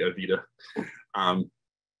seen the movie Evita.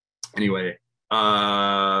 Anyway,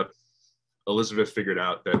 Elizabeth figured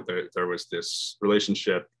out that there was this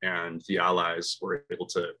relationship, and the Allies were able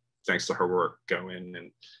to, thanks to her work, go in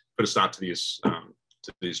and put a stop to these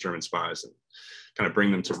German spies and kind of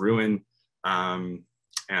bring them to ruin.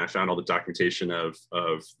 And I found all the documentation of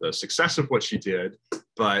the success of what she did,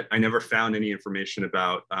 but I never found any information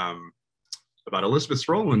about Elizabeth's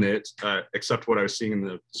role in it, except what I was seeing in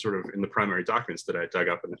the primary documents that I dug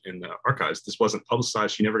up in the archives. This wasn't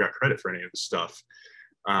publicized. She never got credit for any of this stuff.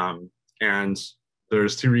 And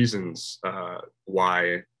there's two reasons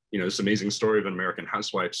why, this amazing story of an American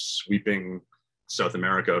housewife sweeping South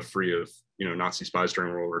America free of, Nazi spies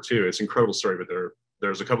during World War II. It's an incredible story, but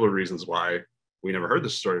there's a couple of reasons why we never heard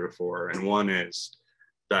this story before. And one is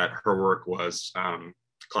that her work was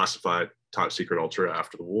classified, top secret, ultra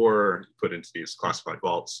after the war, put into these classified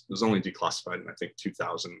vaults. It was only declassified in, I think,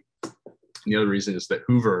 2000. And the other reason is that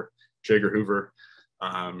Edgar Hoover,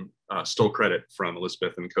 stole credit from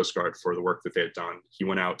Elizabeth and the Coast Guard for the work that they had done. He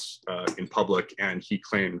went out in public and he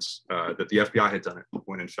claimed that the FBI had done it,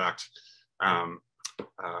 when in fact,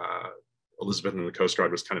 Elizabeth and the Coast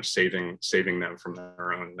Guard was kind of saving them from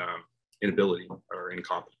their own inability or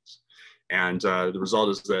incompetence. And the result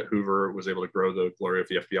is that Hoover was able to grow the glory of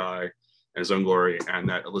the FBI and his own glory, and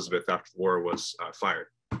that Elizabeth, after the war, was fired.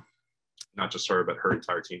 Not just her, but her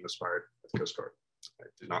entire team was fired at the Coast Guard.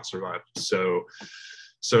 It did not survive. So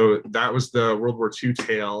that was the World War II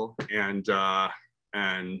tale, and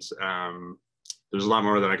there's a lot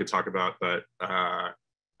more that I could talk about, but I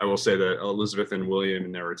will say that Elizabeth and William,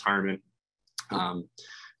 in their retirement,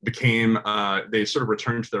 they sort of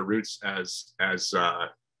returned to their roots as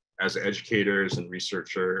educators and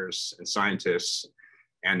researchers and scientists,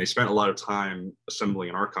 and they spent a lot of time assembling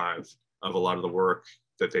an archive of a lot of the work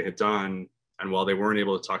that they had done. And while they weren't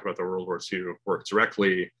able to talk about the World War II work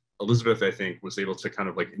directly, Elizabeth, I think, was able to kind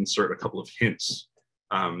of like insert a couple of hints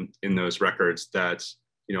in those records that,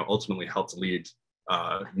 ultimately helped lead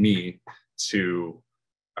me to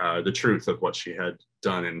the truth of what she had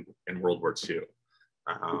done in World War II.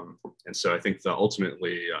 And so I think that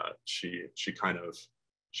ultimately she kind of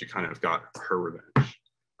got her revenge.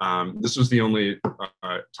 This was the only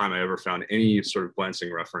time I ever found any sort of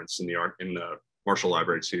glancing reference in the Marshall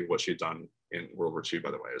Library to what she had done in World War II, by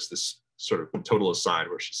the way. Is this sort of total aside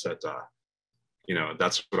where she said,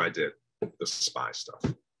 that's what I did, the spy stuff.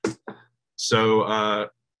 So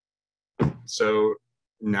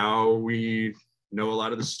now we know a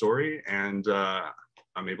lot of the story, and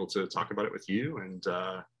I'm able to talk about it with you, and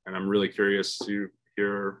I'm really curious to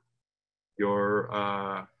hear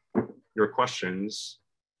your questions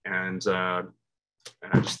And I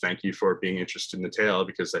just thank you for being interested in the tale,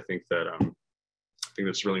 because I think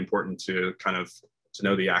it's really important to kind of to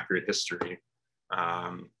know the accurate history.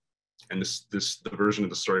 And the version of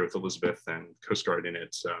the story with Elizabeth and Coast Guard in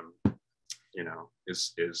it,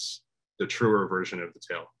 is the truer version of the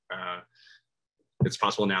tale. It's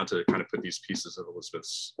possible now to kind of put these pieces of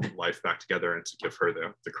Elizabeth's life back together and to give her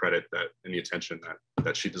the credit and the attention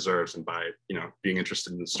that she deserves. And by being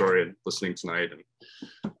interested in the story and listening tonight, and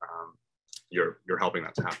you're helping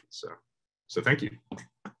that to happen. So thank you.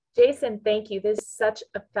 Jason, thank you. This is such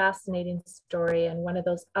a fascinating story, and one of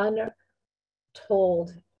those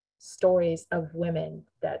untold stories of women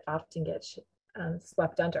that often get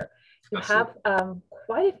swept under. You Absolutely. Have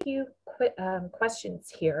quite a few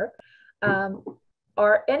questions here.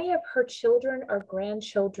 Are any of her children or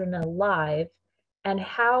grandchildren alive, and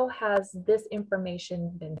how has this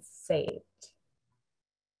information been saved?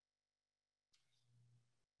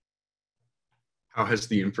 How has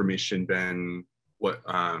the information been? What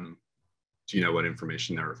do you know what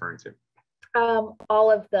information they're referring to?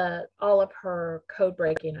 All of her code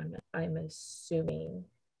breaking, I'm assuming.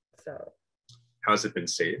 So how has it been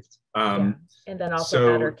saved? Yeah. And then also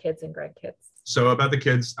about her kids and grandkids. So about the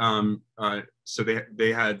kids, so the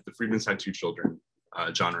Friedmans had two children,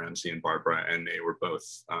 John Ramsey and Barbara, and they were both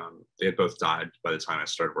they had both died by the time I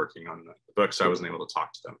started working on the book, so I wasn't able to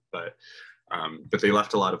talk to them. But they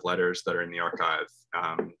left a lot of letters that are in the archive,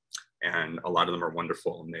 and a lot of them are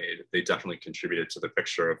wonderful, and they definitely contributed to the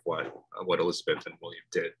picture of what Elizabeth and William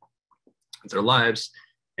did with their lives,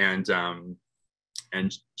 and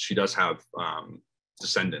she does have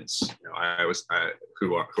descendants,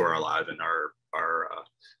 who are alive and are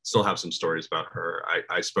still have some stories about her.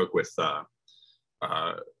 I spoke with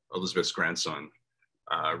Elizabeth's grandson,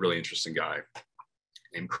 a really interesting guy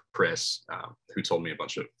named Chris, who told me a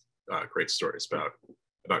bunch of great stories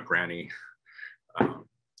about Granny.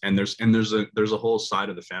 And there's a whole side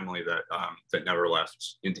of the family that never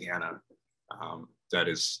left Indiana, that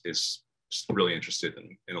is really interested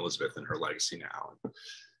in Elizabeth and her legacy now, and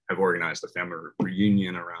have organized a family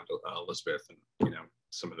reunion around Elizabeth, and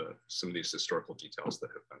some of these historical details that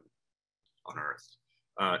have been unearthed.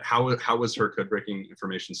 How was her code breaking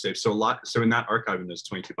information saved? So in that archive, in those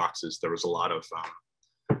 22 boxes, there was a lot of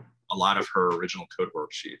her original code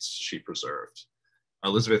worksheets she preserved.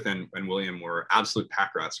 Elizabeth and William were absolute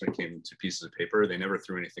pack rats when it came to pieces of paper. They never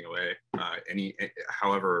threw anything away,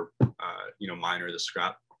 however minor the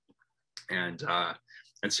scrap, and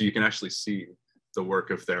so you can actually see the work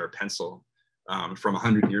of their pencil from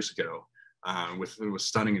 100 years ago with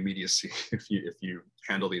stunning immediacy. If you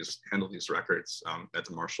handle these records at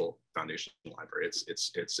the Marshall Foundation Library,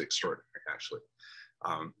 it's extraordinary actually.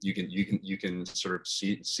 You can sort of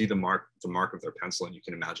see the mark of their pencil, and you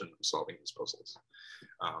can imagine them solving these puzzles.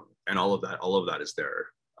 And all of that is there.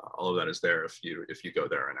 All of that is there if you go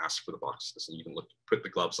there and ask for the boxes, and you can put the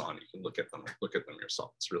gloves on. You can look at them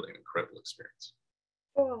yourself. It's really an incredible experience.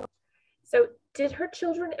 Oh, so did her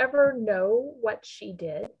children ever know what she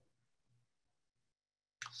did?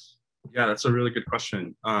 Yeah, that's a really good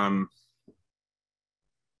question. I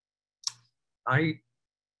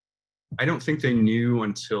don't think they knew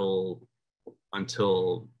until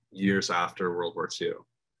years after World War II,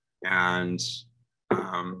 and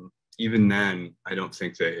even then, I don't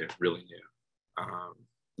think they really knew.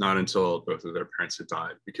 Not until both of their parents had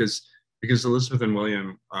died, because Elizabeth and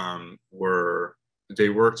William they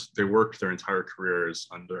worked their entire careers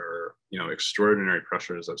under extraordinary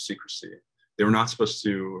pressures of secrecy. They were not supposed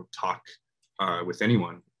to talk with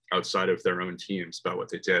anyone outside of their own teams about what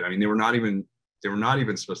they did. I mean, they were not even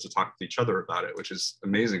supposed to talk with each other about it, which is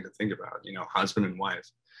amazing to think about. Husband and wife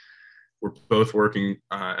were both working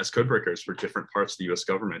as codebreakers for different parts of the U.S.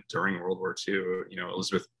 government during World War II.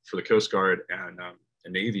 Elizabeth for the Coast Guard and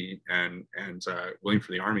the Navy, and William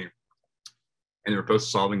for the Army. And they were both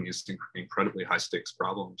solving these incredibly high stakes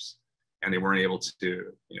problems, and they weren't able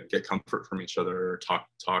to get comfort from each other or talk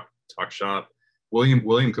shop.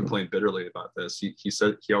 William complained bitterly about this.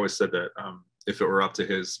 He always said that if it were up to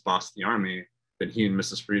his boss at the Army, then he and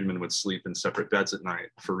Mrs. Friedman would sleep in separate beds at night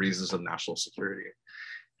for reasons of national security.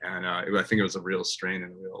 And I think it was a real strain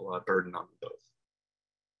and a real burden on them both.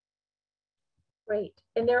 Great.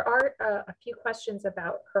 And there are a few questions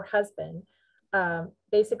about her husband.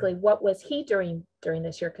 Basically, what was he doing during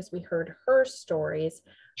this year? Because we heard her stories.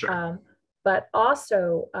 Sure. But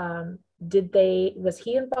also, was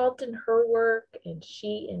he involved in her work and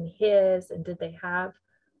she in his? And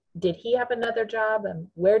did he have another job? And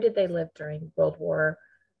where did they live during World War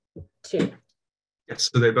II?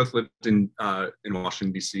 So they both lived in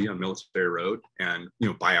Washington D.C. on Military Road, and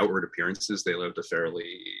by outward appearances, they lived a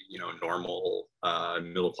fairly normal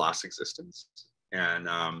middle class existence, and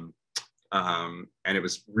it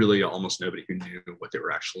was really almost nobody who knew what they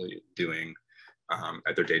were actually doing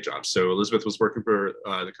at their day jobs. So Elizabeth was working for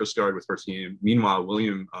the Coast Guard with her team. Meanwhile,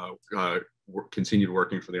 William continued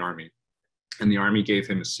working for the Army, and the Army gave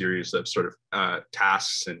him a series of sort of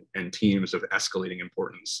tasks and teams of escalating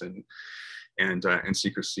importance and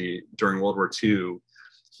secrecy. During World War II,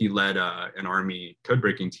 he led an Army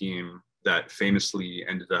code-breaking team that famously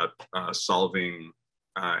ended up solving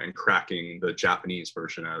and cracking the Japanese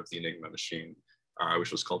version of the Enigma machine,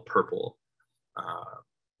 which was called Purple.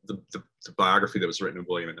 The biography that was written of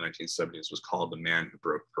William in the 1970s was called The Man Who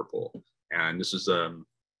Broke Purple. And this is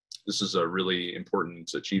a really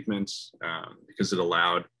important achievement because it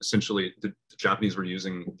allowed, essentially, the Japanese were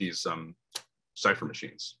using these cipher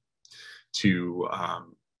machines to,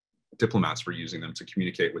 diplomats were using them to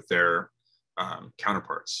communicate with their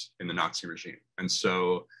counterparts in the Nazi regime. And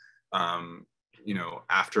so,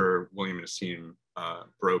 after William and his team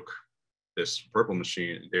broke this Purple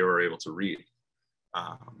machine, they were able to read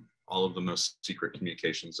all of the most secret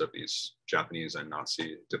communications of these Japanese and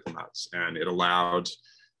Nazi diplomats. And it allowed,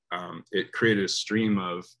 it created a stream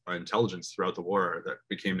of intelligence throughout the war that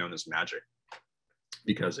became known as magic,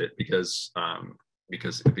 because it was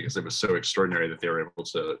so extraordinary that they were able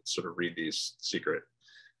to sort of read these secret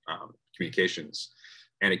communications.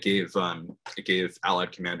 And it gave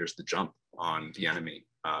Allied commanders the jump on the enemy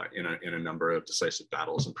in a number of decisive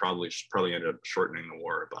battles, and probably ended up shortening the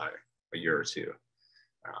war by a year or two.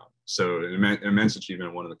 So an immense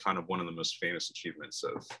achievement, one of the most famous achievements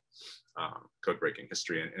of code breaking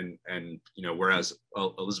history. And whereas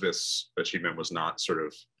Elizabeth's achievement was not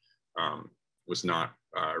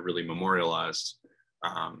really memorialized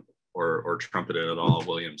or trumpeted at all,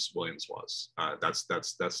 Williams was. That's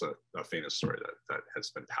a famous story that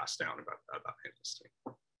has been passed down about his team.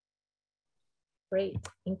 Great,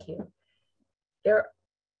 thank you. There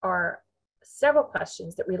are several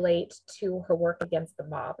questions that relate to her work against the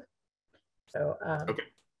mob. So, okay.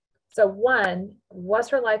 So one, was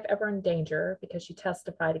her life ever in danger because she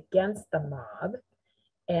testified against the mob?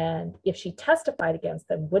 And if she testified against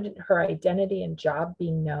them, wouldn't her identity and job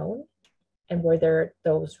be known? And were there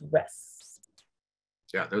those risks?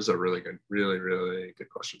 Yeah, those are really good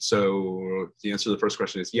questions. So the answer to the first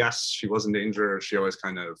question is yes, she was in danger. She always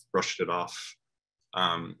kind of brushed it off.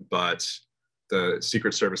 But the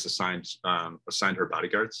Secret Service assigned her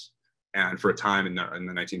bodyguards, and for a time in the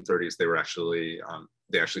 1930s, they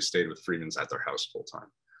actually stayed with Friedmans at their house full time.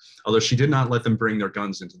 Although she did not let them bring their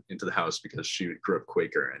guns into the house, because she grew up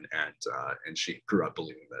Quaker and she grew up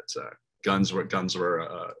believing that guns were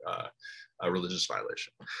a religious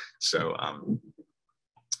violation. So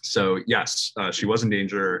yes, she was in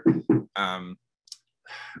danger.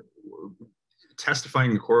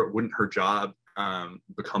 Testifying in court, wouldn't her job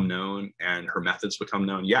become known and her methods become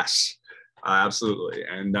known? Yes, absolutely.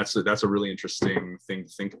 And that's a really interesting thing to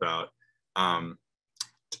think about. A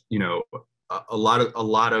lot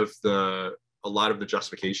of the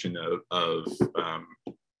justification of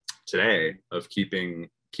today of keeping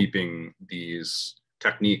these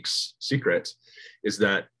techniques secret is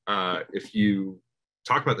that if you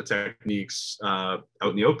talk about the techniques out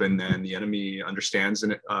in the open, then the enemy understands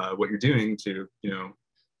what you're doing to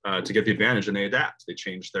get the advantage, and they adapt. They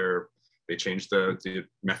change the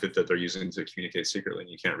method that they're using to communicate secretly, and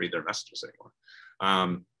you can't read their messages anymore.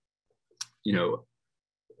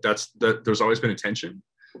 There's always been a tension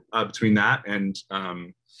between that and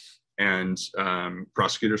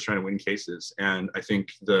prosecutors trying to win cases. And I think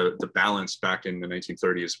the balance back in the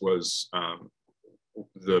 1930s was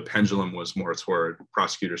the pendulum was more toward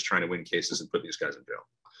prosecutors trying to win cases and put these guys in jail.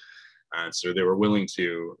 And so they were willing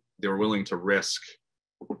to risk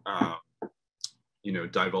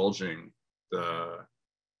divulging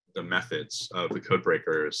the methods of the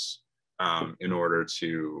codebreakers in order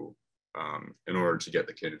to get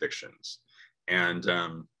the convictions. And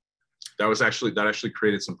that actually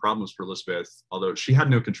created some problems for Elizabeth, although she had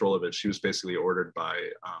no control of it. She was basically ordered by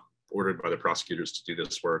the prosecutors to do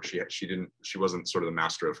this work. She wasn't sort of the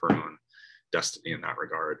master of her own destiny in that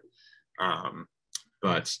regard.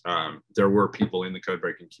 But there were people in the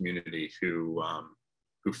codebreaking community who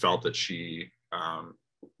felt that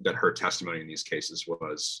that her testimony in these cases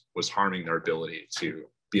was harming their ability to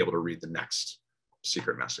be able to read the next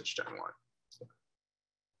secret message down the line.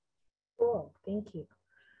 Cool, thank you.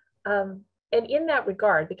 And in that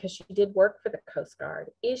regard, because she did work for the Coast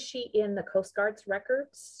Guard, is she in the Coast Guard's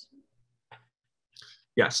records?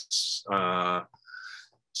 Yes.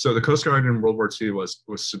 So the Coast Guard in World War II was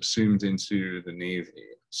subsumed into the Navy.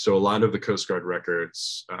 So a lot of the Coast Guard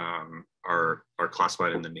records are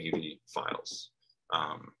classified in the Navy files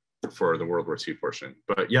for the World War II portion.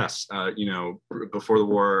 But yes, before the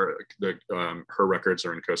war, her records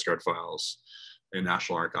are in Coast Guard files in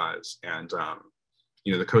National Archives. And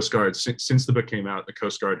the Coast Guard, since the book came out, the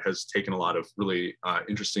Coast Guard has taken a lot of really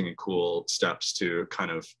interesting and cool steps to kind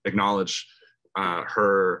of acknowledge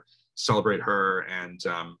her, celebrate her, and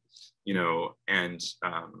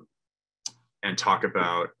talk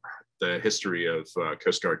about the history of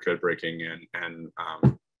Coast Guard code breaking and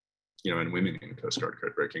women in Coast Guard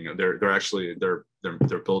code breaking. They're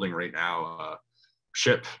building right now a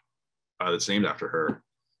ship that's named after her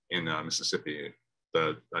in Mississippi,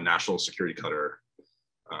 a national security cutter.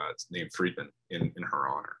 It's named Friedman in her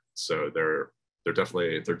honor. So they're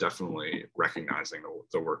definitely recognizing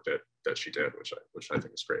the work that she did, which I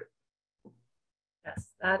think is great.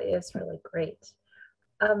 Yes, that is really great.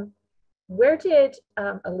 Where did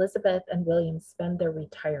Elizabeth and William spend their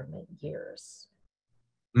retirement years?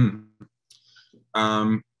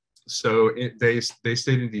 So they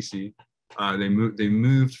stayed in DC. They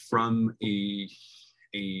moved from the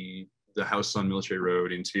house on Military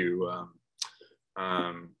Road into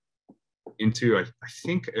I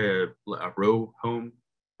think a row home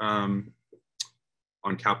on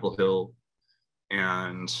Capitol Hill,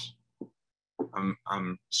 and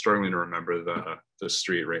I'm struggling to remember the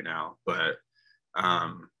street right now, but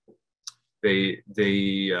they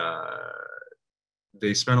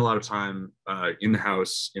spent a lot of time in the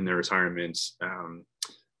house in their retirement,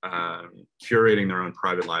 curating their own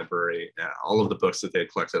private library, all of the books that they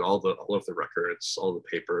had collected, all of the records, all the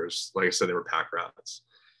papers. Like I said, they were pack rats,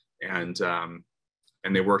 and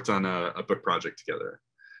they worked on a book project together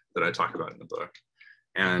that I talk about in the book,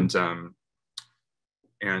 and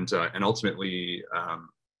ultimately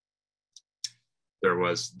there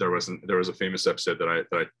was a famous episode that I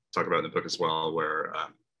talk about in the book as well, where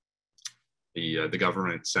the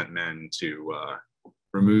government sent men to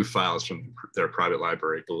remove files from their private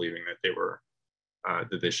library, believing that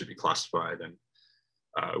that they should be classified.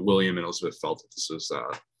 And William and Elizabeth felt that this was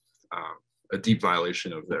a deep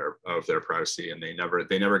violation of their privacy, and they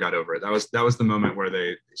never got over it. That was the moment where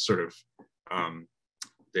they sort of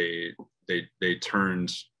they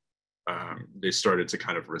started to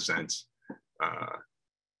kind of resent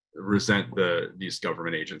these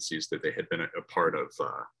government agencies that they had been a part of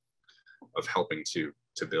helping to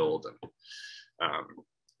build,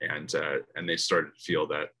 and they started to feel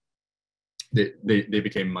that they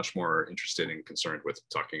became much more interested and concerned with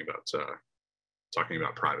talking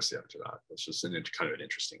about privacy after that. It's just kind of an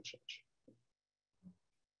interesting change.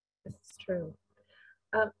 This is true.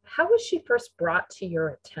 How was she first brought to your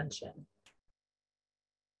attention?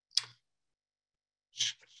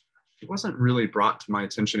 It wasn't really brought to my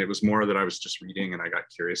attention. It was more that I was just reading and I got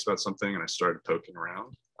curious about something and I started poking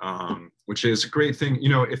around, which is a great thing.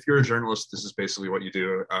 If you're a journalist, this is basically what you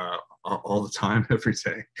do all the time, every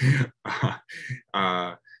day.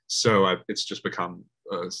 So it's just become,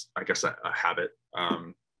 I guess, a habit.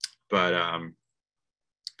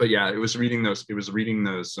 But yeah, it was reading those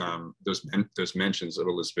mentions of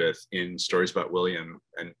Elizabeth in stories about William,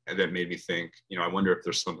 and that made me think, I wonder if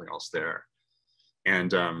there's something else there.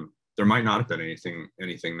 And there might not have been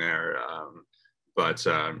anything there, but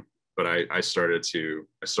I started to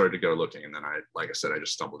go looking, and then like I said, I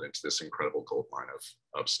just stumbled into this incredible gold mine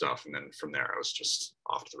of stuff, and then from there I was just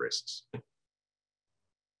off to the races.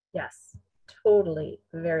 Yes, totally,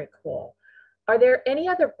 very cool. Are there any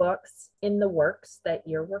other books in the works that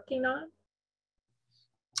you're working on?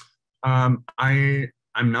 I'm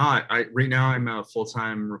not. Right now I'm a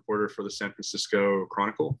full-time reporter for the San Francisco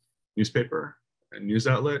Chronicle newspaper and news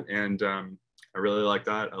outlet, and I really like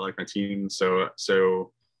that. I like my team, so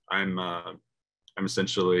I'm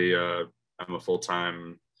essentially I'm a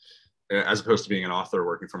full-time, as opposed to being an author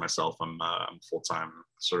working for myself. I'm a full-time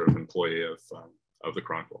sort of employee of the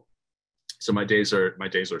Chronicle. So my days are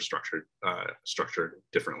structured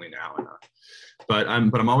differently now, but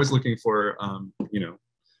I'm always looking for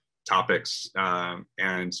topics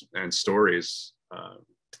and stories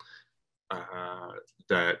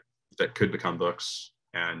that could become books,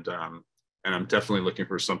 and I'm definitely looking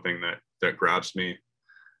for something that grabs me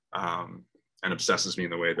and obsesses me in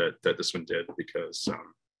the way that this one did, because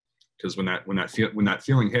when that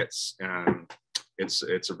feeling hits,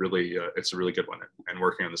 it's a really good one. And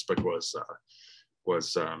working on this book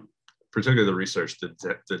was particularly the research, the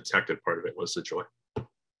detective part of it was a joy.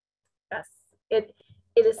 Yes, it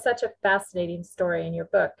is such a fascinating story, and your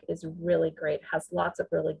book is really great. It has lots of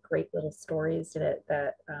really great little stories in it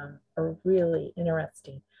that are really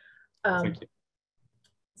interesting. Thank you.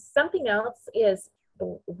 Something else is,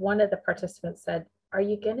 one of the participants said, "Are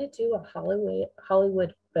you going to do a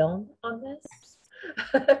Hollywood film on this?"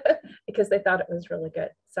 Because they thought it was really good.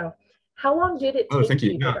 So how long did it take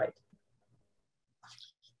you to write?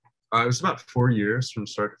 It was about 4 years from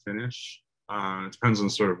start to finish. It depends on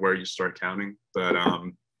sort of where you start counting,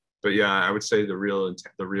 but yeah, I would say the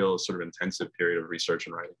real sort of intensive period of research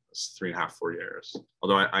and writing was 3.5, 4 years.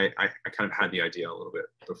 Although I kind of had the idea a little bit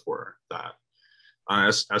before that.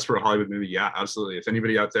 As for a Hollywood movie, yeah, absolutely. If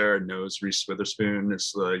anybody out there knows Reese Witherspoon,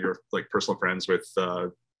 is you're like personal friends with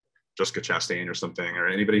Jessica Chastain or something, or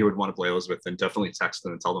anybody who would want to play Elizabeth, then definitely text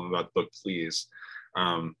them and tell them about the book, please.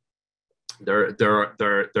 There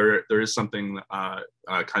is something kind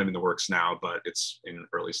of in the works now, but it's in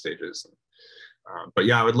early stages. But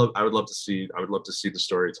yeah, I would love to see the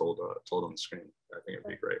story told on the screen. I think it'd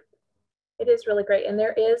be great. It is really great, and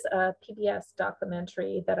there is a PBS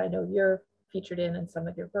documentary that I know you're featured in, and some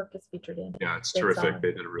of your work is featured in. Yeah, it's terrific.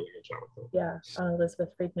 They did a really good job with it. Yeah, on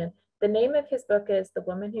Elizebeth Friedman. The name of his book is The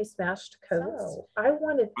Woman Who Smashed Codes. So I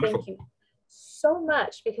want to thank you so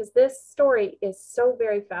much, because this story is so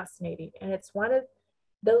very fascinating, and it's one of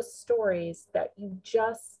those stories that you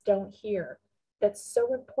just don't hear, that's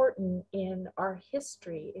so important in our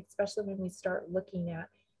history, especially when we start looking at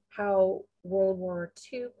how World War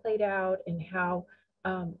II played out, and how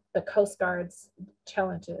the Coast Guard's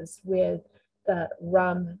challenges with the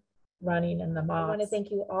rum running and the mob. I want to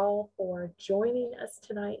thank you all for joining us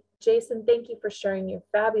tonight. Jason, thank you for sharing your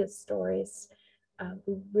fabulous stories.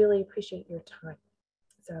 We really appreciate your time.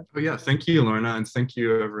 So. Oh yeah, thank you, Lorna, and thank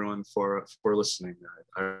you everyone for listening.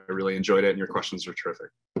 I really enjoyed it, and your questions were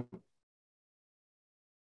terrific.